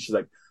guys and she's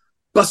like,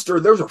 Buster,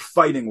 those are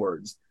fighting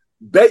words.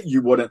 Bet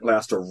you wouldn't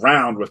last a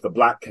round with the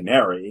Black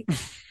Canary.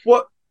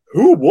 What?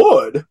 Who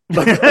would?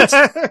 Like,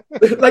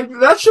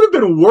 that should have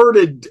been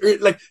worded.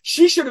 Like,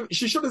 she should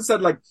have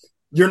said, like,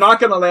 you're not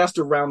going to last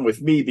a round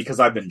with me because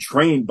I've been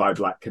trained by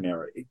Black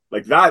Canary.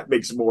 Like, that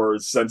makes more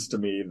sense to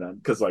me than,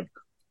 cause like,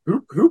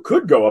 who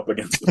could go up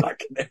against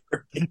Black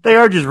Canary? They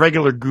are just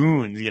regular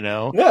goons, you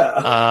know?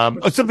 Yeah.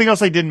 Something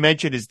else I didn't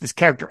mention is this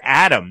character,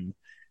 Adam,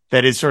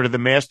 that is sort of the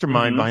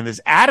mastermind behind this.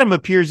 Adam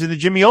appears in the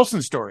Jimmy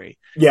Olsen story.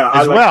 Yeah.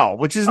 As well,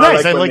 which is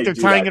nice. I like they're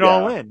tying it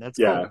all in. That's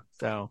cool.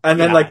 So, and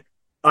then like,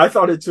 I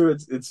thought it too.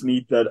 It's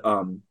neat that,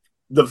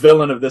 the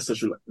villain of this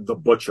issue, the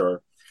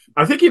Butcher,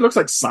 I think he looks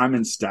like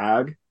Simon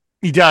Stagg.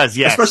 He does,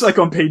 yes. Especially like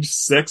on page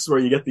 6 where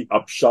you get the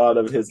upshot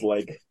of his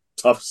like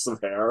tufts of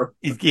hair.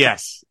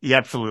 Yes, he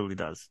absolutely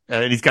does.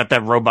 And he's got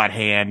that robot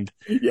hand.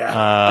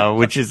 Yeah.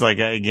 Which is like,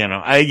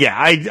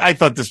 I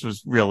thought this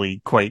was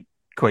really quite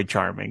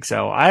charming.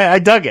 So I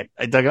dug it.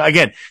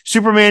 Again,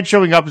 Superman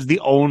showing up is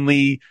the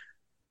only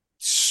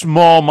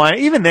small minor.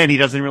 Even then, he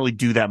doesn't really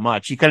do that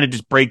much. He kind of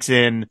just breaks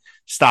in,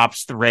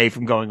 stops the ray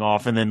from going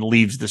off, and then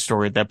leaves the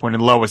story at that point.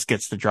 And Lois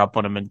gets the drop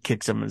on him and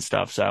kicks him and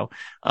stuff. So,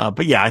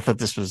 but yeah, I thought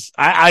this was,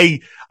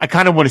 I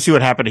kind of want to see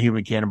what happened to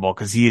Human Cannonball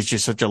because he is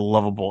just such a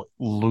lovable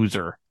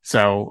loser.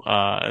 So,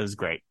 it was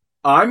great.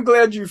 I'm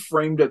glad you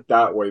framed it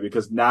that way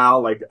because now,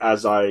 like,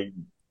 as I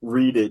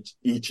read it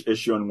each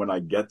issue and when I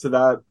get to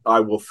that,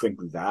 I will think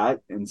that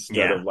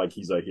instead of like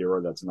he's a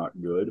hero that's not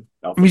good.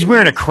 He's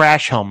wearing a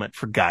crash helmet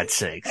for God's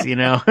sakes, you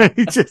know.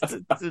 He's just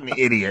an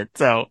idiot.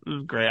 So it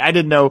was great. I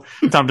didn't know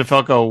Tom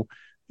DeFalco,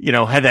 you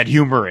know, had that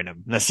humor in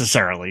him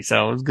necessarily.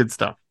 So it was good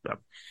stuff. So.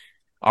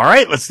 All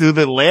right, let's do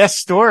the last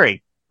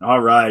story. All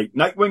right,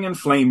 Nightwing and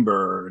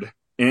Flamebird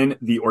in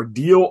The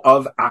Ordeal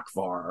of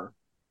Akvar.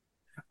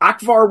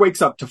 Akvar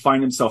wakes up to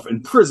find himself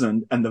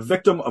imprisoned and the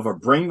victim of a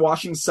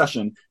brainwashing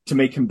session to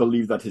make him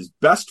believe that his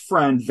best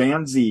friend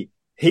Van Z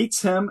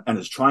hates him and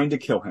is trying to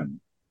kill him.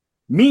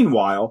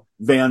 Meanwhile,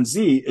 Van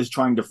Z is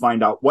trying to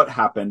find out what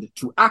happened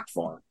to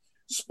Akvar.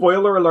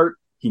 Spoiler alert,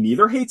 he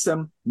neither hates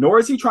him nor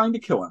is he trying to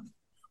kill him.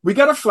 We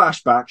get a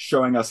flashback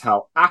showing us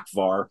how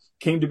Akvar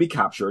came to be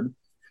captured.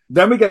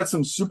 Then we get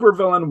some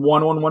supervillain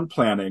one-on-one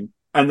planning.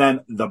 And then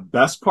the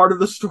best part of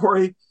the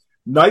story,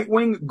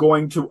 Nightwing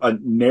going to a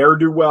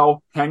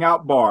ne'er-do-well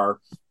hangout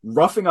bar,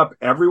 roughing up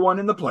everyone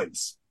in the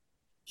place.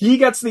 He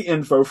gets the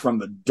info from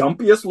the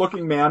dumpiest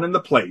looking man in the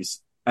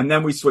place, and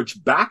then we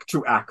switch back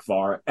to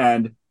Akvar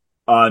and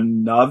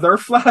another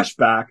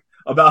flashback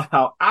about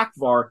how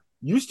Akvar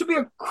used to be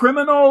a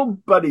criminal,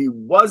 but he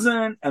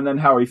wasn't, and then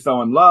how he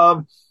fell in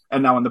love,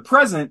 and now in the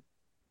present,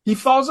 he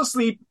falls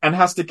asleep and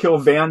has to kill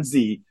Van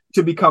Z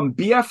to become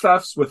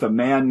BFFs with a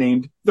man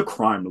named the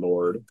Crime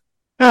Lord.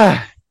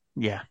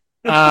 Yeah.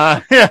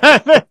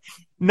 Nightwing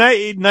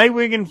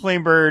and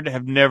Flamebird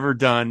have never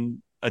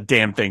done a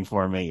damn thing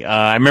for me.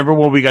 I remember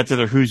when we got to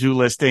the Who's Who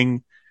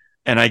listing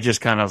and I just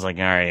kind of was like,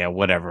 all right, yeah,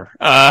 whatever.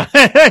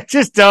 I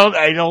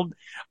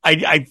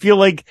feel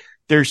like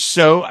they're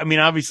so, I mean,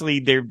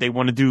 obviously they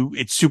want to do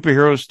it's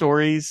superhero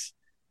stories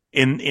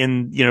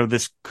in, you know,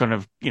 this kind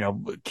of, you know,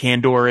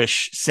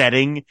 Kandor-ish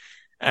setting.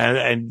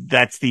 And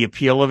that's the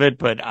appeal of it.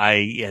 But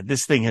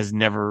this thing has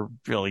never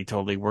really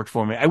totally worked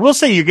for me. I will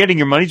say you're getting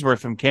your money's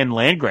worth from Ken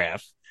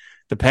Landgraf,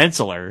 the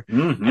penciler.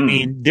 Mm-hmm. I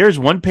mean, there's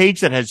one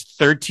page that has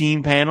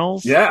 13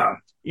 panels. Yeah.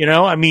 You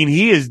know, I mean,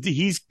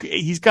 he's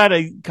got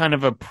a kind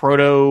of a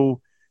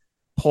proto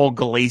Paul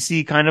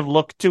Galassi kind of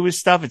look to his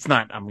stuff. It's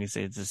not, I'm going to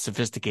say it's as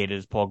sophisticated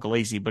as Paul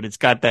Galassi, but it's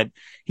got that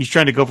he's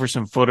trying to go for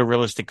some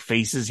photorealistic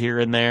faces here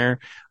and there.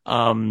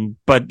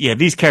 But yeah,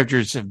 these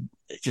characters have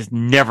just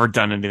never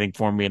done anything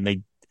for me.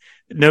 And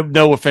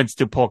no offense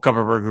to Paul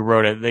Kupperberg who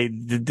wrote it. They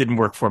didn't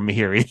work for me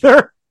here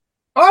either.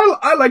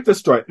 I like this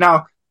story.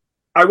 Now,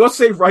 I will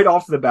say right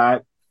off the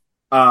bat,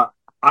 I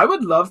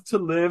would love to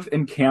live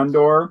in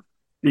Kandor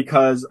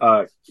because,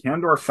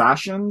 Kandor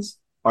fashions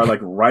are like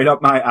right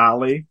up my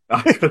alley.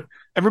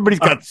 Everybody's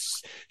got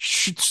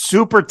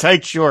super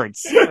tight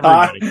shorts.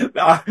 Call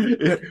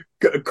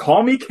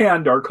me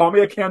Kandor. Call me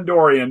a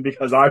Kandorian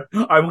because I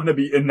want to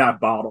be in that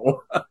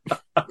bottle.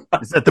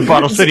 Is that the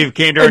bottle city of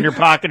Kandor in your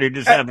pocket or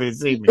just happy to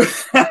see me?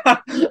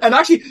 And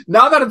actually,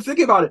 now that I'm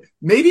thinking about it,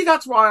 maybe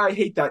that's why I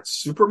hate that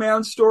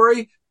Superman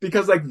story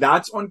because like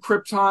that's on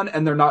Krypton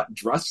and they're not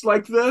dressed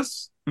like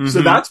this. Mm-hmm.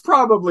 So that's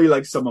probably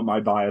like some of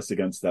my bias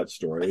against that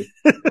story.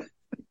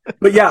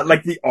 But yeah,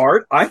 like the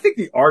art, I think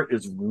the art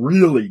is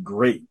really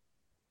great.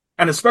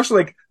 And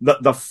especially like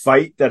the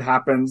fight that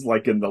happens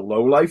like in the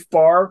Low Life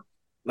bar.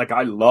 Like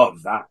I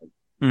love that.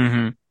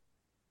 Mm-hmm.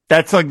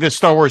 That's like the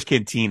Star Wars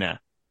Cantina.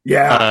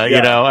 Yeah.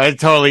 You know, I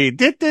totally, you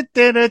know,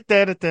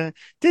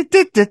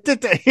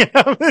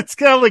 it's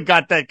kind of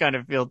got that kind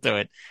of feel to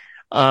it.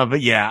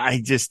 But yeah,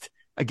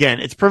 again,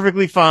 it's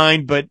perfectly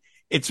fine, but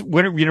it's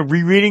when, you know,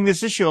 rereading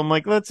this issue, I'm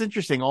like, well, that's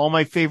interesting. All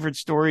my favorite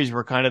stories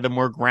were kind of the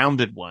more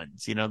grounded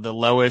ones, you know, the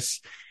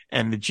Lois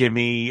and the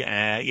Jimmy,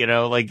 you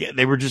know, like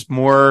they were just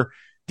more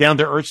down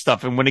to earth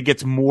stuff. And when it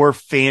gets more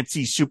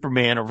fancy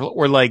Superman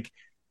or like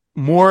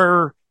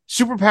more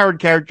superpowered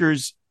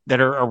characters that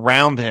are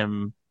around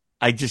him,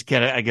 I get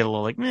a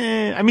little like,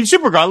 I mean,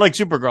 Supergirl, I like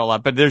Supergirl a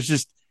lot, but there's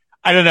just,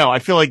 I don't know. I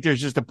feel like there's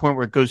just a point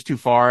where it goes too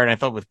far. And I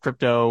thought with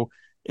Crypto,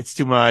 it's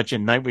too much,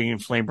 and Nightwing and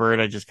Flamebird,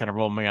 I just kind of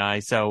rolled my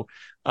eyes. So,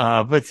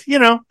 but you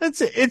know,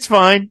 it's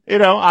fine. You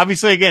know,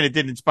 obviously again, it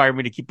didn't inspire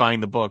me to keep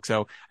buying the book.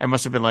 So I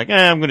must have been like,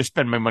 I'm going to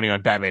spend my money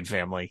on Batman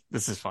Family.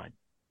 This is fine.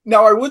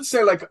 Now I would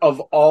say like of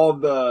all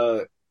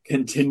the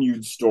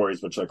continued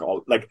stories, which like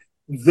all like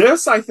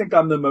this, I think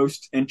I'm the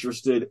most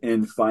interested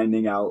in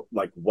finding out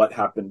like what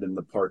happened in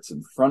the parts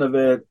in front of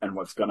it and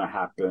what's going to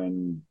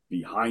happen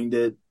behind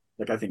it.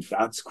 Like, I think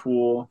that's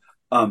cool.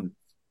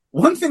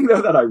 One thing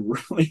though that I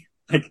really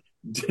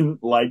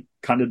like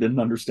kind of didn't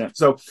understand.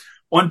 So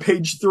on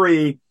page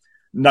 3,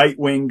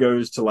 Nightwing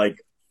goes to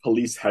like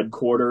police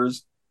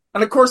headquarters.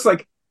 And of course,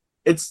 like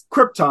it's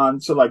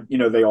Krypton. So like, you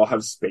know, they all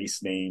have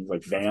space names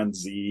like Van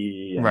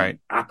Z and Right.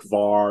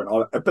 Akvar and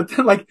all that. But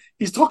then like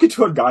he's talking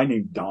to a guy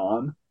named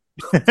Don.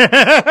 And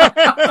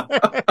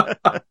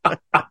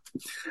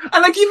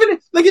like even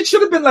like it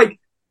should have been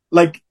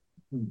like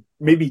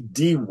maybe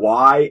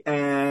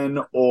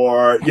DYN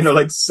or you know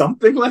like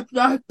something like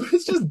that, but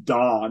it's just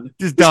Don.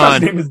 Just This guy's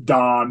Don name is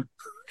Don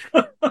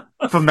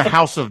from the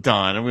House of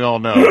Don, and we all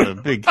know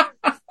the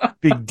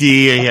big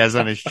D he has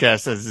on his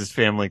chest as his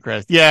family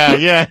crest.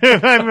 Yeah. I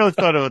haven't really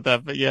thought about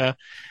that, but yeah.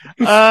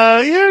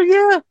 Yeah.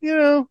 You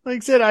know, like I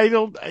said, I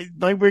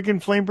Nightwing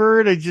and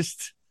Flamebird.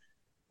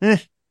 I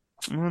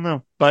don't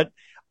know, but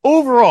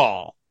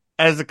overall,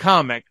 as a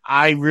comic,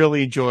 I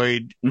really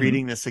enjoyed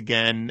reading this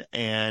again,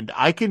 and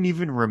I can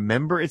even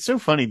remember. It's so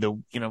funny,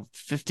 though. You know,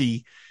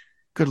 50.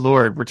 Good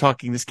Lord, we're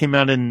talking. This came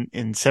out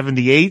in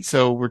 78,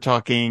 so we're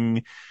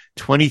talking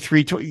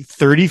 23, 20,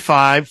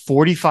 35,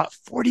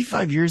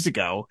 45 years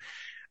ago.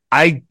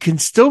 I can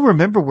still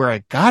remember where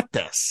I got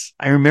this.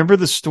 I remember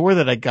the store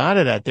that I got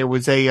it at. There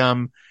was a,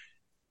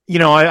 you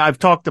know, I've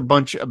talked a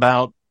bunch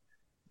about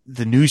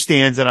the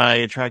newsstands that I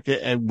attracted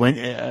and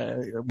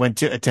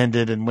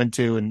attended and went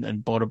to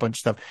and bought a bunch of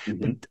stuff.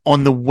 But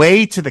on the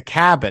way to the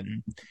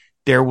cabin,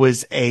 there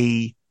was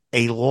a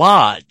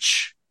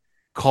lodge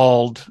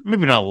called,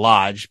 maybe not a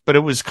lodge, but it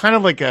was kind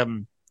of like,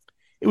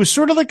 it was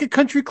sort of like a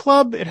country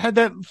club. It had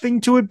that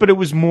thing to it, but it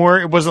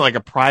wasn't like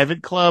a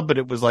private club, but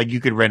it was like you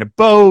could rent a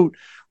boat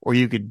or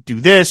you could do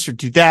this or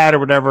do that or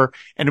whatever.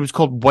 And it was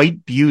called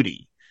White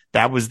Beauty.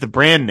 That was the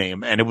brand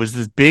name. And it was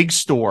this big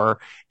store,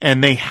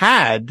 and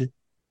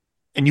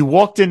and you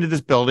walked into this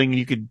building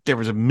and there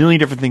was a million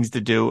different things to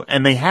do.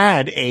 And they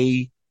had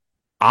a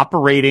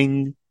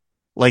operating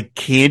like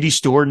candy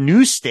store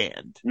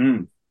newsstand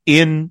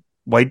in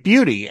White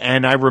Beauty.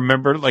 And I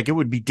remember like it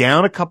would be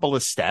down a couple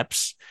of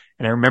steps.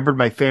 And I remembered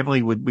my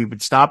family we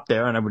would stop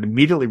there, and I would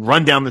immediately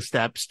run down the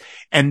steps.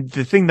 And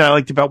the thing that I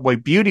liked about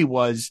White Beauty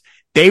was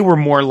they were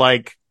more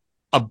like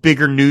a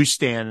bigger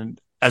newsstand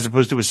as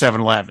opposed to a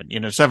 7-Eleven. You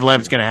know,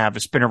 7-Eleven's going to have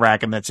a spinner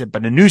rack and that's it.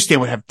 But a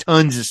newsstand would have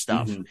tons of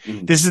stuff.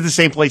 This is the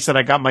same place that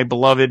I got my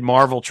beloved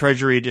Marvel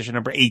Treasury Edition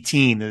number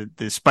 18,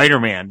 the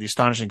Spider-Man, the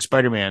Astonishing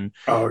Spider-Man.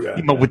 Oh, yeah.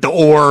 You know, with the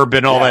orb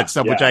and all that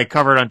stuff, which I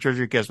covered on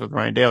Treasury Cast with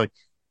Ryan Daly.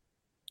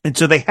 And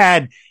so they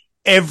had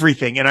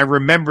everything. And I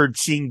remembered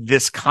seeing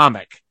this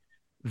comic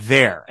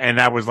there. And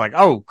I was like,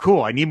 oh,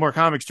 cool. I need more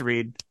comics to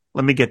read.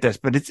 Let me get this.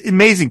 But it's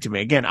amazing to me.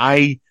 Again,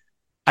 I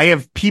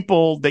have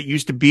people that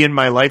used to be in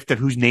my life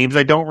whose names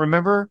I don't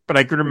remember, but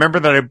I can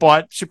remember that I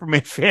bought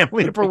Superman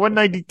Family number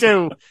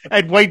 192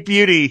 at White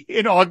Beauty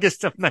in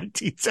August of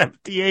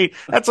 1978.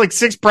 That's like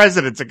 6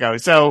 presidents ago.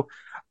 So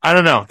I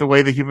don't know. The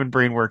way the human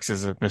brain works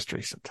is a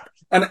mystery sometimes.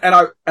 And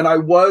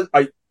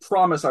I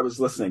promise I was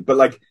listening, but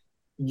like,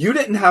 you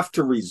didn't have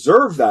to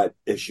reserve that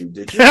issue,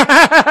 did you?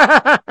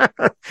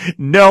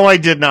 No, I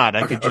did not.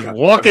 I could just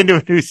walk into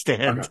a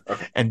newsstand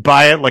and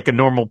buy it like a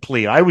normal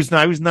plea. I was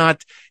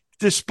not,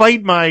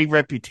 despite my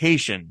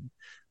reputation,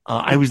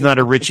 I was not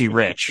a Richie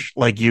Rich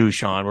like you,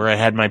 Sean, where I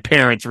had my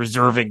parents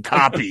reserving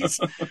copies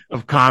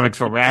of comics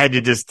for me. I had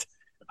to just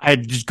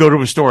go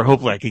to a store.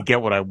 Hopefully I could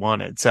get what I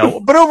wanted.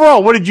 So, but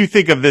overall, what did you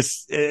think of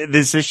this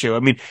issue? I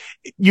mean,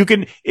 you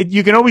can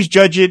always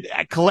judge it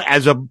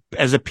as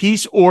a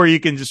piece, or you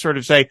can just sort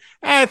of say,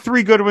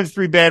 3 good ones,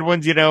 3 bad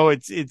ones. You know,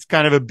 it's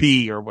kind of a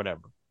B or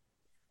whatever.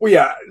 Well,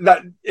 yeah,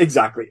 that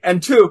exactly.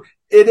 And 2,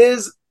 it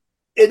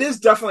is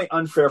definitely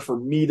unfair for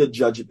me to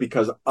judge it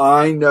because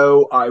I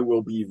know I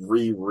will be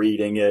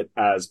rereading it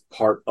as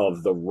part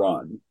of the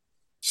run.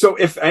 So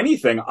if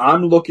anything,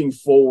 I'm looking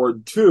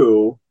forward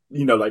to,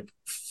 like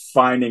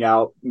finding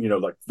out,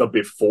 like the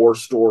before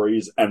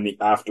stories and the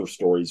after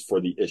stories for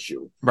the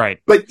issue. Right.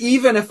 But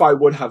even if I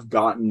would have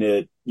gotten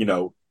it, in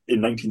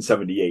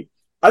 1978,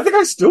 I think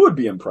I still would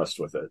be impressed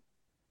with it.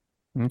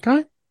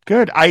 Okay.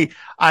 Good. I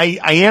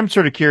am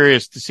sort of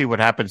curious to see what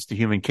happens to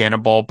Human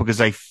Cannonball,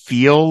 because I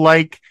feel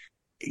like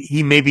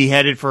he may be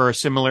headed for a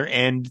similar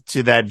end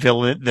to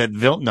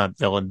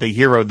the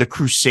hero, the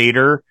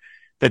Crusader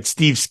that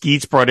Steve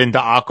Skeets brought into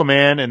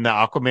Aquaman in the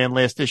Aquaman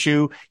last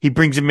issue. He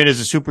brings him in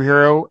as a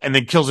superhero and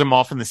then kills him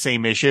off in the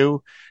same issue,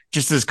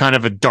 just as kind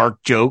of a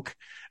dark joke.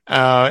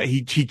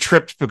 He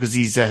trips because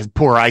he's has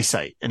poor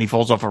eyesight and he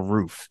falls off a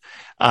roof.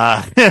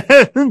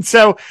 And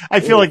so I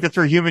feel like that's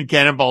where Human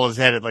Cannonball is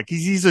headed. Like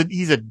he's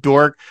a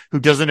dork who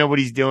doesn't know what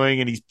he's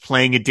doing and he's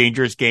playing a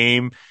dangerous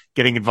game,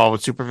 getting involved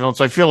with supervillains.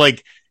 So I feel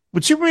like,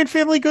 would Superman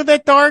Family go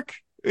that dark?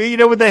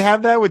 Would they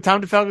have that? Would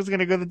Tom DeFalco's going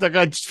to go that dark?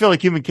 I just feel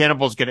like Human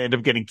Cannonball's going to end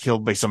up getting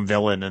killed by some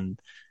villain. And,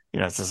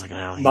 it's just like,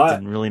 he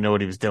didn't really know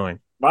what he was doing.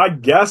 My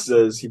guess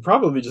is he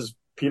probably just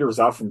peters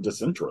out from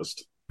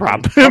disinterest.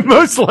 Probably,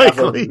 most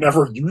likely.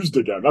 Never used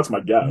again. That's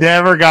my guess.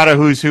 Never got a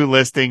who's who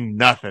listing.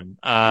 Nothing.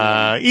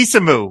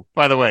 Isamu,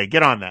 by the way,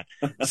 get on that.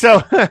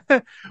 So,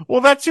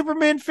 well, that's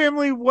Superman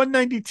Family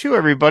 192,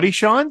 everybody.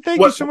 Sean, thank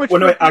you so much.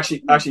 Actually,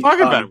 talking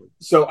about it.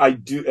 So I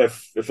do,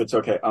 if it's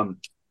okay, I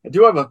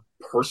do have a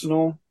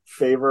personal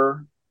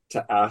favor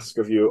to ask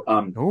of you.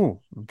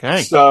 Oh,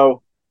 okay.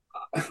 So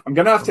I'm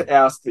going to have to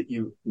ask that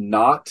you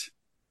not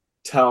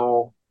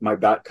tell my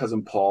Bat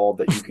Cousin Paul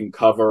that you can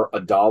cover a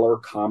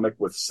 $1 comic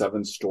with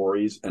 7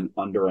 stories in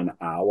under an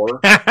hour.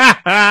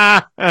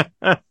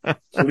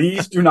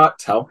 Please do not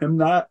tell him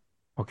that.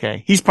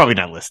 Okay. He's probably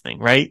not listening,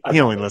 right? He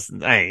only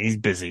listens. Hey, he's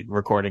busy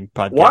recording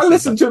podcasts. Why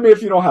listen to me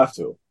if you don't have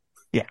to?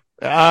 Yeah.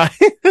 Part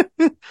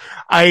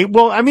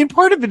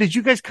of it is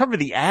you guys cover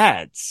the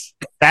ads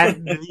that,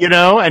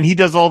 and he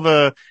does all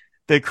the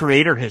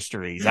creator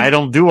histories. I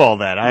don't do all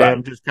that. I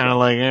am just kind of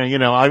like,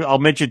 I'll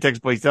mention Tex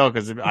Blaisdell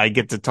because I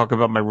get to talk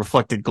about my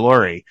reflected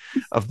glory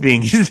of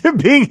being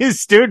his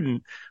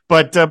student.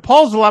 But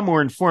Paul's a lot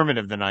more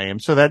informative than I am,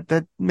 so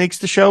that makes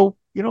the show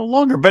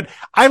longer. But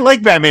I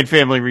like Batman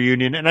Family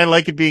Reunion, and I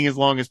like it being as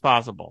long as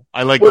possible.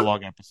 I like the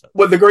long episodes.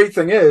 Well, the great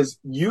thing is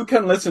you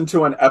can listen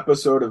to an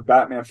episode of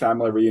Batman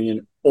Family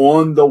Reunion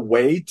on the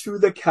way to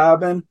the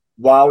cabin,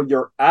 while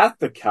you're at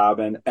the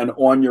cabin, and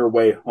on your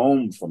way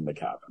home from the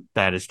cabin.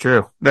 That is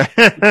true.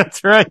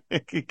 That's right. I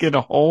could get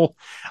a whole.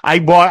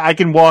 I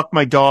can walk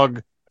my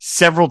dog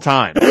several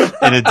times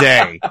in a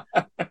day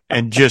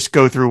and just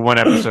go through one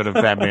episode of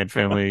Batman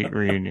Family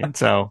Reunion.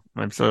 So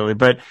absolutely.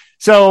 But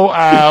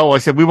I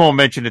said we won't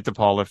mention it to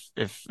Paul.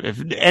 If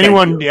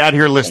anyone out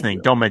here listening,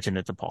 don't mention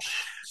it to Paul.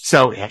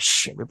 So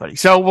everybody.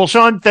 So, well,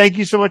 Sean, thank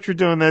you so much for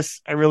doing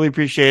this. I really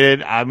appreciate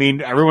it. I mean,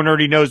 everyone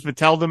already knows, but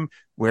tell them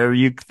where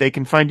they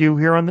can find you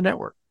here on the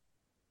network.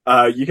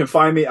 You can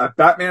find me at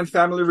Batman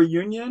Family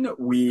Reunion.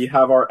 We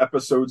have our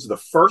episodes the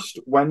first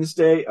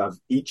Wednesday of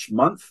each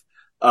month.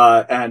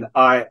 And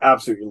I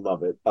absolutely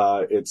love it.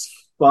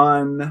 It's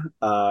fun.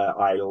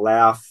 I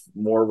laugh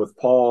more with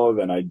Paul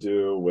than I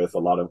do with a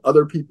lot of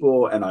other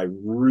people, and I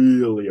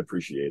really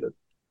appreciate it.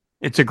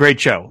 It's a great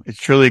show. It's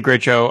truly a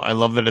great show. I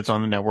love that it's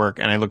on the network,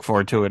 and I look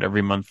forward to it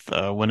every month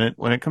when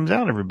it comes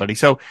out, everybody.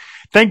 So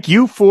thank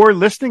you for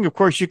listening. Of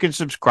course, you can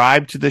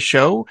subscribe to the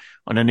show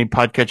on any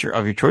podcatcher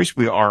of your choice.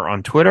 We are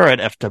on Twitter at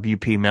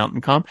FWP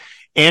MountainCom.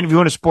 And if you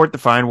want to support the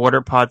Fine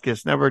Water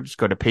Podcast Network, just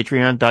go to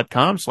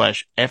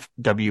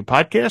patreon.com/FW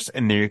Podcast,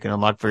 and there you can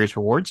unlock various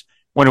rewards,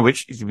 one of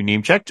which is to be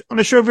name checked on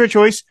a show of your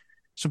choice.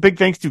 So big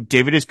thanks to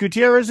David S.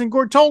 Gutierrez and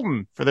Gord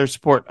Tolton for their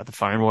support of the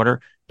Fine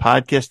Water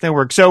Podcast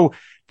Network. So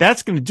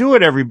that's going to do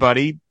it,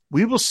 everybody.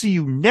 We will see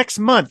you next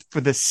month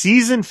for the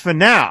season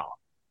finale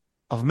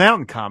of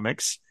Mountain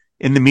Comics.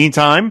 In the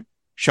meantime,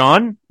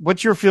 Sean,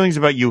 what's your feelings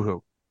about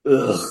Yoo-Hoo?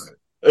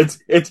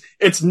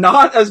 It's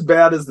not as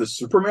bad as the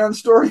Superman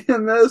story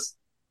in this,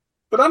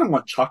 but I don't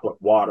want chocolate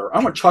water.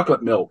 I want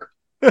chocolate milk.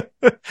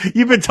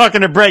 You've been talking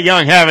to Brett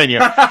Young, haven't you?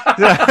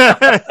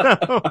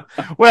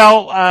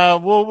 Well,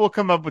 we'll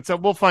come up with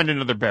some. We'll find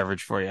another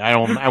beverage for you. I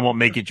won't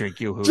make you drink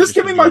Yoo-Hoo. Just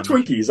give me my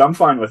Twinkies. I'm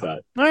fine with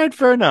that. All right,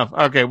 fair enough.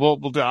 Okay,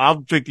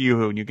 I'll drink the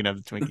Yoo-Hoo and you can have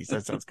the Twinkies.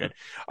 That sounds good.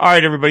 All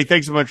right, everybody.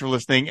 Thanks so much for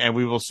listening, and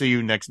we will see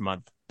you next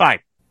month.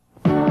 Bye.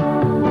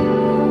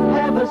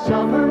 Have a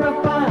summer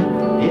of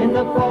fun in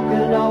the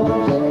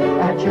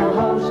Poconos at your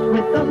host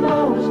with the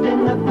most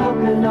in the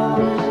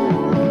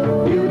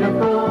Poconos.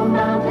 Beautiful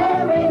Mount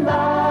Airy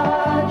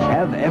Lodge.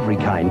 Have every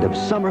kind of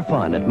summer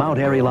fun at Mount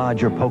Airy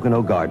Lodge or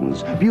Pocono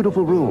Gardens.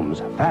 Beautiful rooms,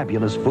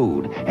 fabulous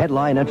food,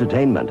 headline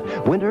entertainment.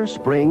 Winter,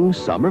 spring,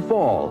 summer,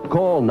 fall.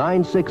 Call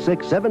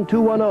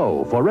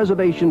 966-7210 for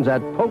reservations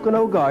at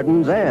Pocono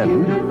Gardens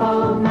and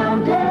Beautiful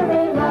Mount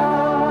Airy Lodge.